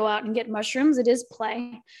I go out and get mushrooms, it is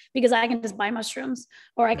play, because I can just buy mushrooms,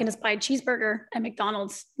 or I can just buy a cheeseburger at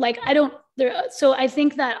McDonald's. Like so I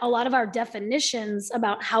think that a lot of our definitions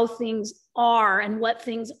about how things are and what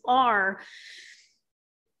things are,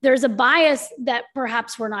 there's a bias that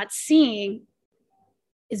perhaps we're not seeing,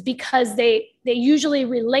 is because they usually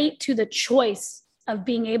relate to the choice of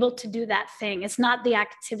being able to do that thing. It's not the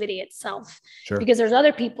activity itself. Sure. Because there's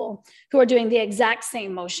other people who are doing the exact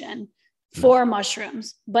same motion for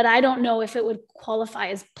mushrooms, but I don't know if it would qualify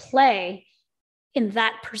as play in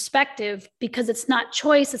that perspective, because it's not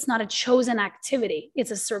choice. It's not a chosen activity.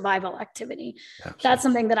 It's a survival activity. Absolutely. That's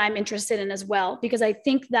something that I'm interested in as well, because I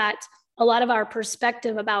think that a lot of our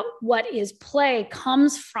perspective about what is play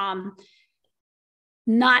comes from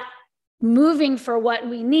not moving for what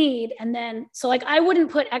we need. And then, so like, I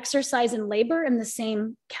wouldn't put exercise and labor in the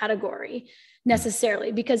same category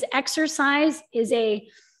necessarily, because exercise is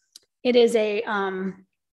what is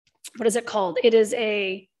it called? It is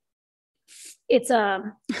a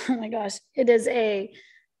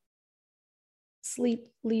sleep,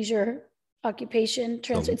 leisure, occupation,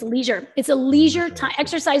 it's leisure. It's a leisure time.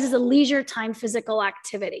 Exercise is a leisure time physical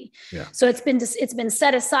activity. Yeah. So it's been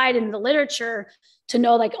set aside in the literature to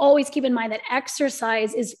know, like, always keep in mind that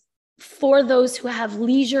exercise is for those who have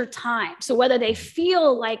leisure time. So whether they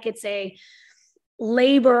feel like it's a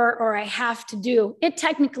labor or I have to do, it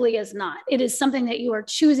technically is not. It is something that you are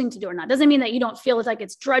choosing to do or not. Doesn't mean that you don't feel like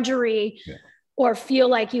it's drudgery or feel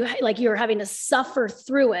like you're having to suffer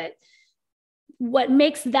through it. What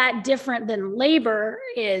makes that different than labor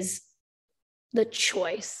is the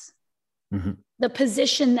choice, the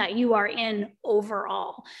position that you are in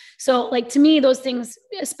overall. So, like, to me, those things,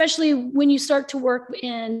 especially when you start to work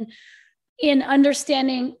in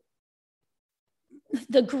understanding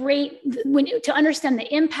to understand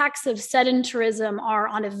the impacts of sedentarism are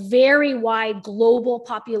on a very wide global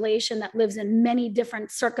population that lives in many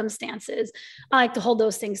different circumstances. I like to hold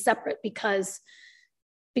those things separate because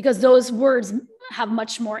those words have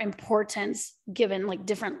much more importance given like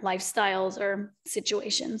different lifestyles or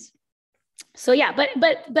situations. So yeah, but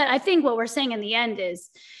I think what we're saying in the end is,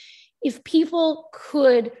 if people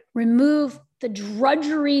could remove the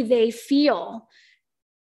drudgery they feel,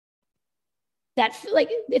 that like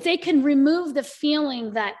if they can remove the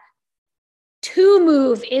feeling that to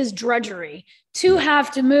move is drudgery, to have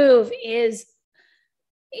to move is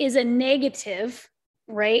a negative,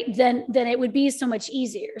 right? Then it would be so much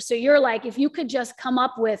easier. So you're like, if you could just come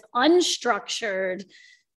up with unstructured,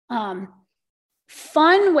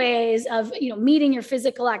 fun ways of, meeting your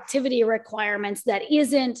physical activity requirements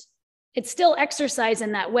it's still exercise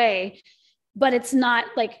in that way, but it's not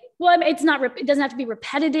like, it doesn't have to be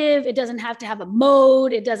repetitive. It doesn't have to have a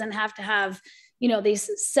mode. It doesn't have to have, these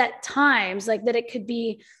set times, like that. It could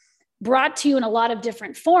be brought to you in a lot of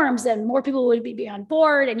different forms, and more people would be on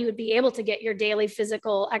board, and you would be able to get your daily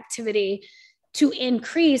physical activity to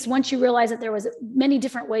increase once you realize that there was many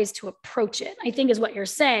different ways to approach it, I think is what you're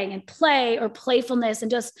saying. And play or playfulness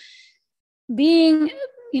and just being,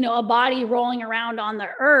 a body rolling around on the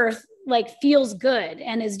earth, like feels good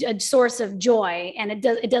and is a source of joy. And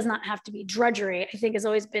it does not have to be drudgery, I think has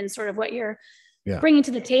always been sort of what you're bringing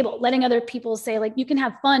to the table, letting other people say like, you can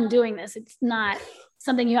have fun doing this. It's not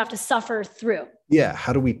something you have to suffer through. Yeah.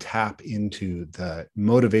 How do we tap into the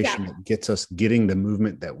motivation that gets us getting the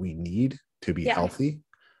movement that we need to be healthy?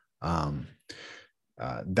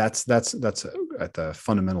 That's at the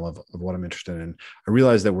fundamental of what I'm interested in. I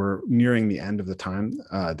realize that we're nearing the end of the time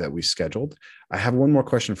that we scheduled. I have one more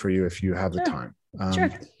question for you if you have the time.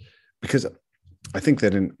 Because I think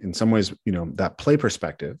that in some ways, that play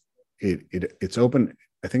perspective, it's open.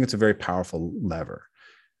 I think it's a very powerful lever.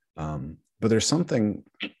 But there's something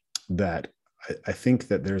that I think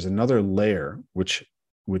that there's another layer, which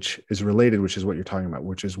is related, which is what you're talking about,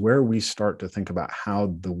 which is where we start to think about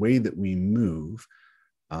how the way that we move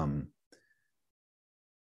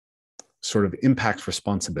sort of impacts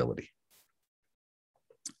responsibility.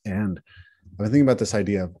 And I think about this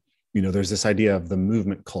idea of, there's this idea of the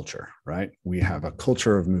movement culture, right? We have a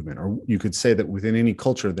culture of movement, or you could say that within any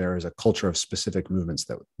culture, there is a culture of specific movements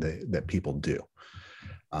that people do.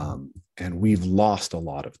 And we've lost a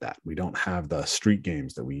lot of that. We don't have the street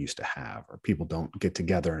games that we used to have, or people don't get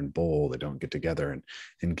together and bowl. They don't get together and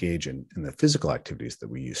engage in the physical activities that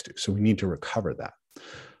we used to. So we need to recover that.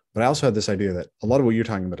 But I also have this idea that a lot of what you're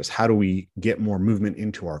talking about is how do we get more movement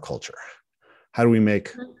into our culture? How do we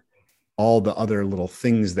make all the other little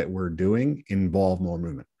things that we're doing involve more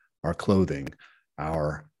movement? Our clothing,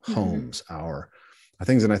 our homes, our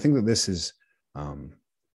things. And I think that this is,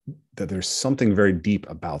 that there's something very deep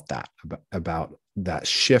about that, about that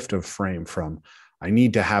shift of frame from I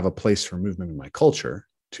need to have a place for movement in my culture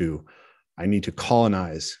to I need to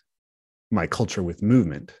colonize my culture with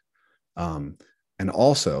movement. And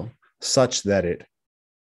also such that it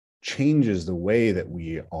changes the way that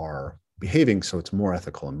we are behaving so it's more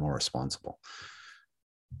ethical and more responsible.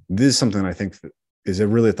 This is something I think that is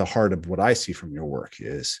really at the heart of what I see from your work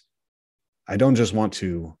is I don't just want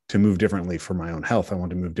to move differently for my own health. I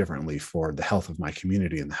want to move differently for the health of my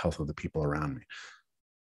community and the health of the people around me.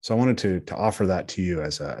 So I wanted to offer that to you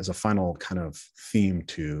as a final kind of theme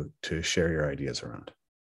to share your ideas around.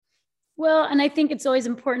 Well, and I think it's always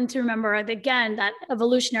important to remember that, again, that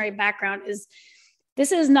evolutionary background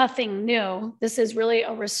this is nothing new. This is really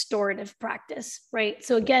a restorative practice, right?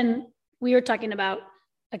 So again, we were talking about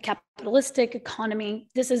a capitalistic economy.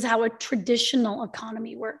 This is how a traditional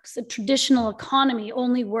economy works. A traditional economy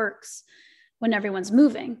only works when everyone's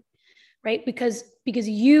moving, right? Because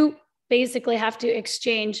you basically have to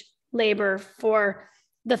exchange labor for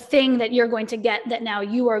the thing that you're going to get that now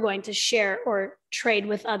you are going to share or trade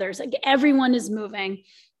with others. Like everyone is moving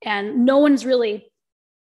and no one's really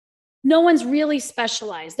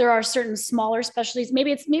specialized. There are certain smaller specialties.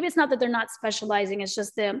 Maybe it's not that they're not specializing. It's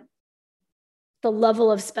just the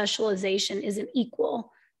level of specialization isn't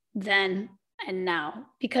equal then and now.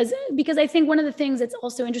 Because I think one of the things that's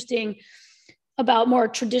also interesting about more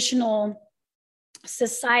traditional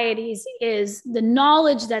societies is the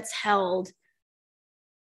knowledge that's held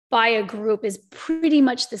by a group is pretty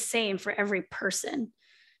much the same for every person.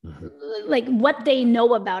 Like what they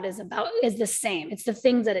know about is the same. It's the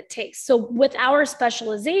things that it takes. So with our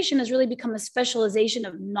specialization has really become a specialization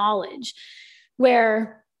of knowledge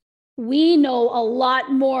where we know a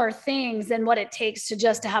lot more things than what it takes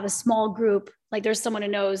to have a small group. Like there's someone who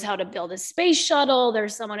knows how to build a space shuttle.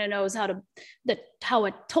 There's someone who knows how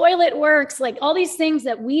a toilet works, like all these things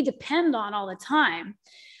that we depend on all the time,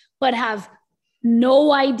 but have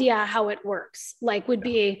no idea how it works, like would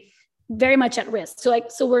be very much at risk.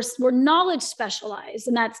 So we're knowledge specialized.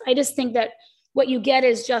 And I just think that what you get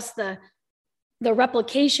is just the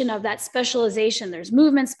replication of that specialization. There's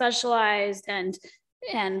movement specialized and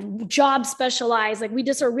job specialized. Like we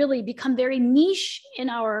just are really become very niche in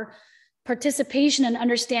our participation and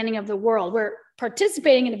understanding of the world. We're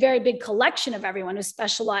participating in a very big collection of everyone who's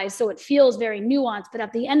specialized. So it feels very nuanced, but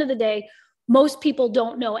at the end of the day, most people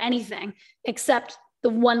don't know anything except the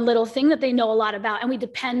one little thing that they know a lot about. And we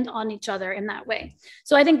depend on each other in that way.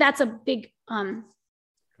 So I think that's a big, Can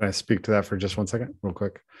I speak to that for just 1 second, real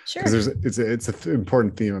quick? Sure. Because it's an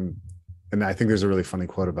important theme. And I think there's a really funny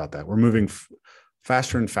quote about that. We're moving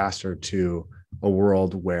faster and faster to a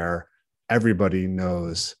world where everybody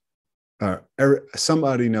knows,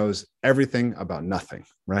 somebody knows everything about nothing,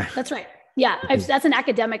 right? That's right. Yeah, that's an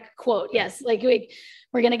academic quote. Yes, like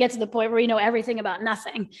we're going to get to the point where we know everything about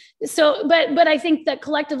nothing. So, but I think that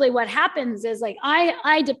collectively what happens is like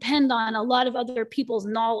I depend on a lot of other people's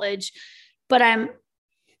knowledge, but I'm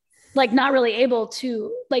like not really able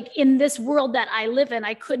to, like in this world that I live in,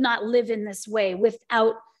 I could not live in this way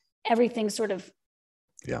without everything sort of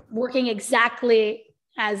working exactly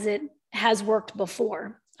as it has worked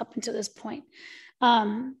before up until this point.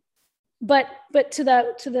 But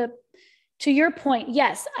to your point,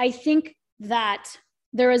 yes, I think that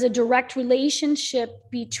there is a direct relationship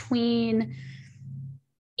between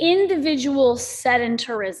individual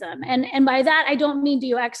sedentarism. And by that, I don't mean do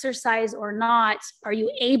you exercise or not? Are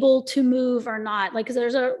you able to move or not? Like, because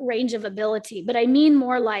there's a range of ability, but I mean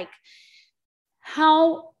more like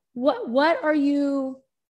what are you,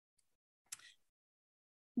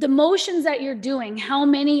 the motions that you're doing, how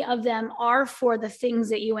many of them are for the things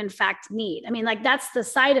that you in fact need? I mean, like that's the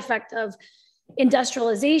side effect of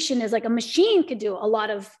industrialization, is like a machine could do a lot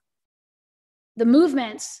of the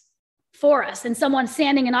movements for us. And someone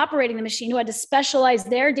standing and operating the machine who had to specialize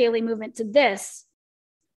their daily movement to this,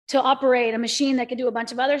 to operate a machine that could do a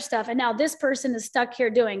bunch of other stuff. And now this person is stuck here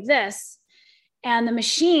doing this, and the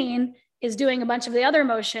machine is doing a bunch of the other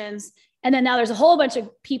motions. And then now there's a whole bunch of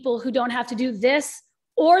people who don't have to do this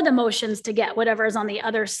or the motions to get whatever is on the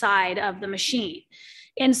other side of the machine.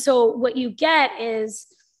 And so what you get is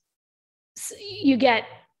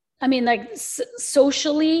I mean, like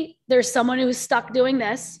socially, there's someone who's stuck doing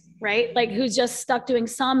this, right? Like who's just stuck doing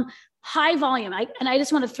some high volume. And I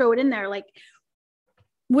just want to throw it in there. Like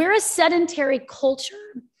we're a sedentary culture,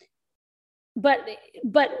 but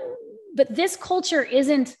this culture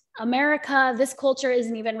isn't America. This culture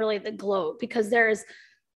isn't even really the globe, because there's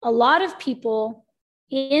a lot of people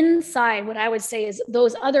inside what I would say is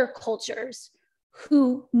those other cultures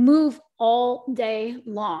who move all day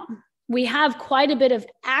long. We have quite a bit of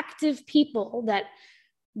active people that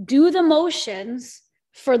do the motions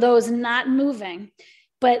for those not moving,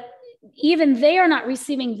 but even they are not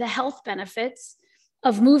receiving the health benefits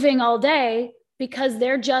of moving all day because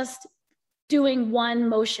they're just doing one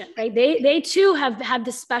motion, right? They too have had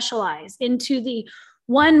to specialize into the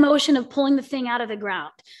one motion of pulling the thing out of the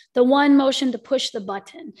ground, the one motion to push the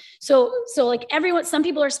button. So like some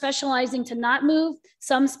people are specializing to not move,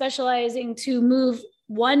 some specializing to move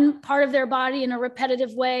one part of their body in a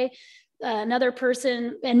repetitive way. Another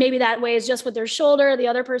person, and maybe that way is just with their shoulder. The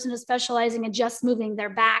other person is specializing in just moving their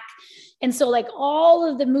back. And so like all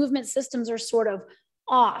of the movement systems are sort of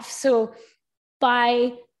off. So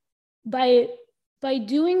by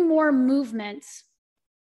doing more movements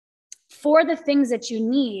for the things that you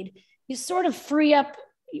need, you sort of free up.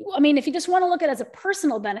 I mean, if you just want to look at it as a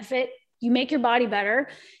personal benefit, you make your body better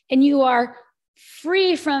and you are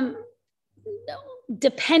free from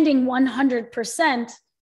depending 100%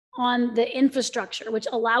 on the infrastructure, which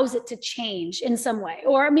allows it to change in some way,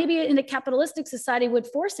 or maybe in a capitalistic society would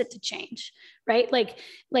force it to change, right? Like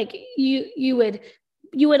you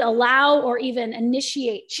would allow or even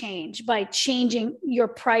initiate change by changing your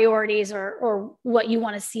priorities or what you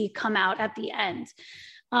want to see come out at the end.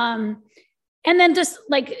 And then just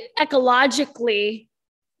like ecologically,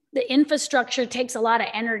 the infrastructure takes a lot of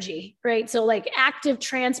energy, right? So like active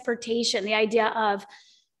transportation, the idea of,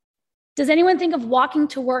 does anyone think of walking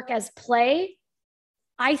to work as play?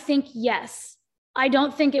 I think yes. I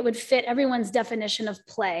don't think it would fit everyone's definition of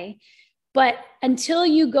play. But until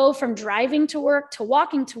you go from driving to work to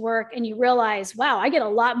walking to work and you realize, wow, I get a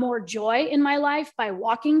lot more joy in my life by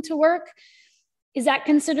walking to work, is that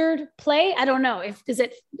considered play? I don't know. Is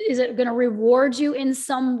it going to reward you in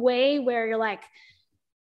some way where you're like,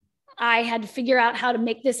 I had to figure out how to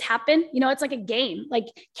make this happen? You know, it's like a game. Like,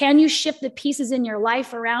 can you shift the pieces in your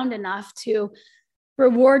life around enough to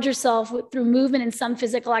reward yourself through movement and some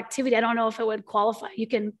physical activity? I don't know if it would qualify. You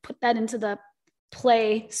can put that into the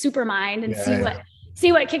play supermind and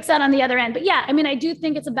see what kicks out on the other end. But yeah, I mean, I do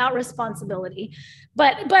think it's about responsibility,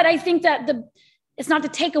 but I think that it's not to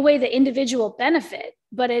take away the individual benefit,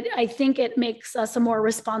 but I think it makes us a more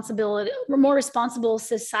responsible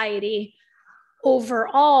society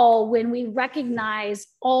overall when we recognize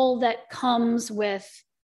all that comes with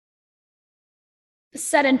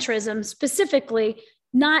sedentarism, specifically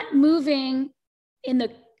not moving in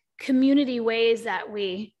the community ways that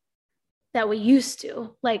we used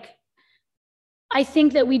to. Like, I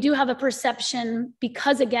think that we do have a perception,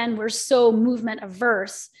 because again, we're so movement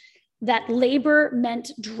averse, that labor meant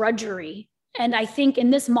drudgery. And I think in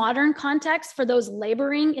this modern context, for those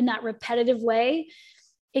laboring in that repetitive way,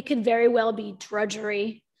 it could very well be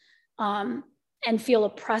drudgery and feel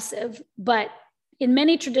oppressive. But in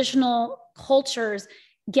many traditional cultures,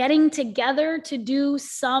 getting together to do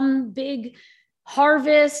some big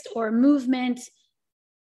harvest or movement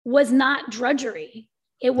was not drudgery.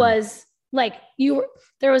 It was like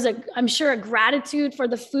there was I'm sure a gratitude for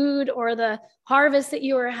the food or the harvest that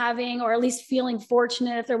you were having, or at least feeling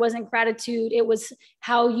fortunate. If there wasn't gratitude, it was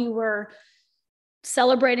how you were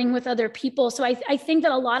celebrating with other people. So I think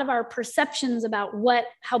that a lot of our perceptions about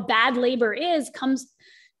how bad labor is comes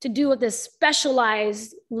to do with this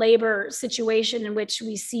specialized labor situation in which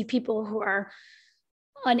we see people who are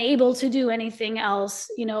unable to do anything else,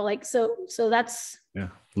 you know, like, so that's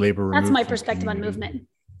labor. That's my perspective on movement.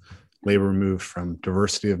 Labor removed from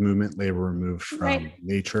diversity of movement, labor removed from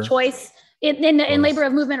nature. Choice. In labor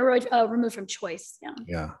of movement removed from choice.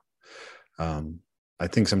 Yeah. I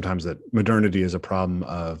think sometimes that modernity is a problem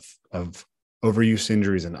of overuse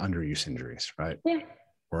injuries and underuse injuries, right? Yeah.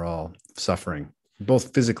 We're all suffering,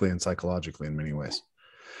 both physically and psychologically in many ways.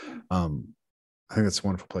 I think that's a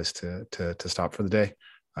wonderful place to stop for the day.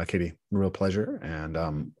 Katie, real pleasure.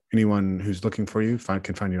 And anyone who's looking for you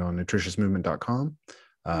can find you on nutritiousmovement.com.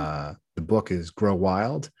 The book is Grow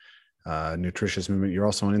Wild, Nutritious Movement. You're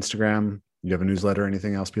also on Instagram. You have a newsletter,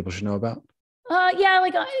 anything else people should know about?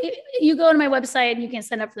 You go to my website and you can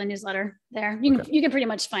sign up for the newsletter there. You can pretty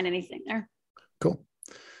much find anything there. Cool.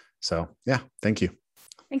 So yeah, thank you.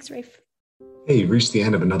 Thanks, Rafe. Hey, you've reached the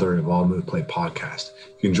end of another Evolve Move Play podcast.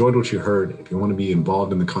 If you enjoyed what you heard, if you want to be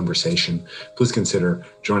involved in the conversation, please consider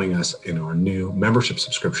joining us in our new membership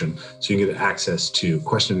subscription so you can get access to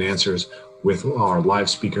question and answers with our live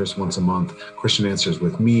speakers once a month, question and answers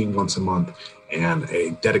with me once a month, and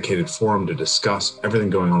a dedicated forum to discuss everything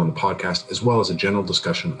going on in the podcast, as well as a general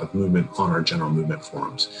discussion of movement on our general movement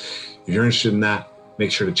forums. If you're interested in that,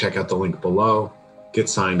 make sure to check out the link below, get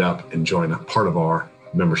signed up, and join a part of our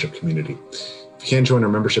membership community. If you can't join our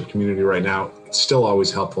membership community right now, it's still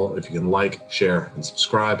always helpful if you can like, share, and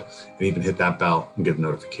subscribe, and even hit that bell and get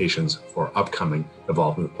notifications for upcoming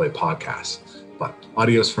Evolve Move Play podcasts. But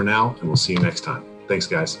adios for now, and we'll see you next time. Thanks,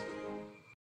 guys.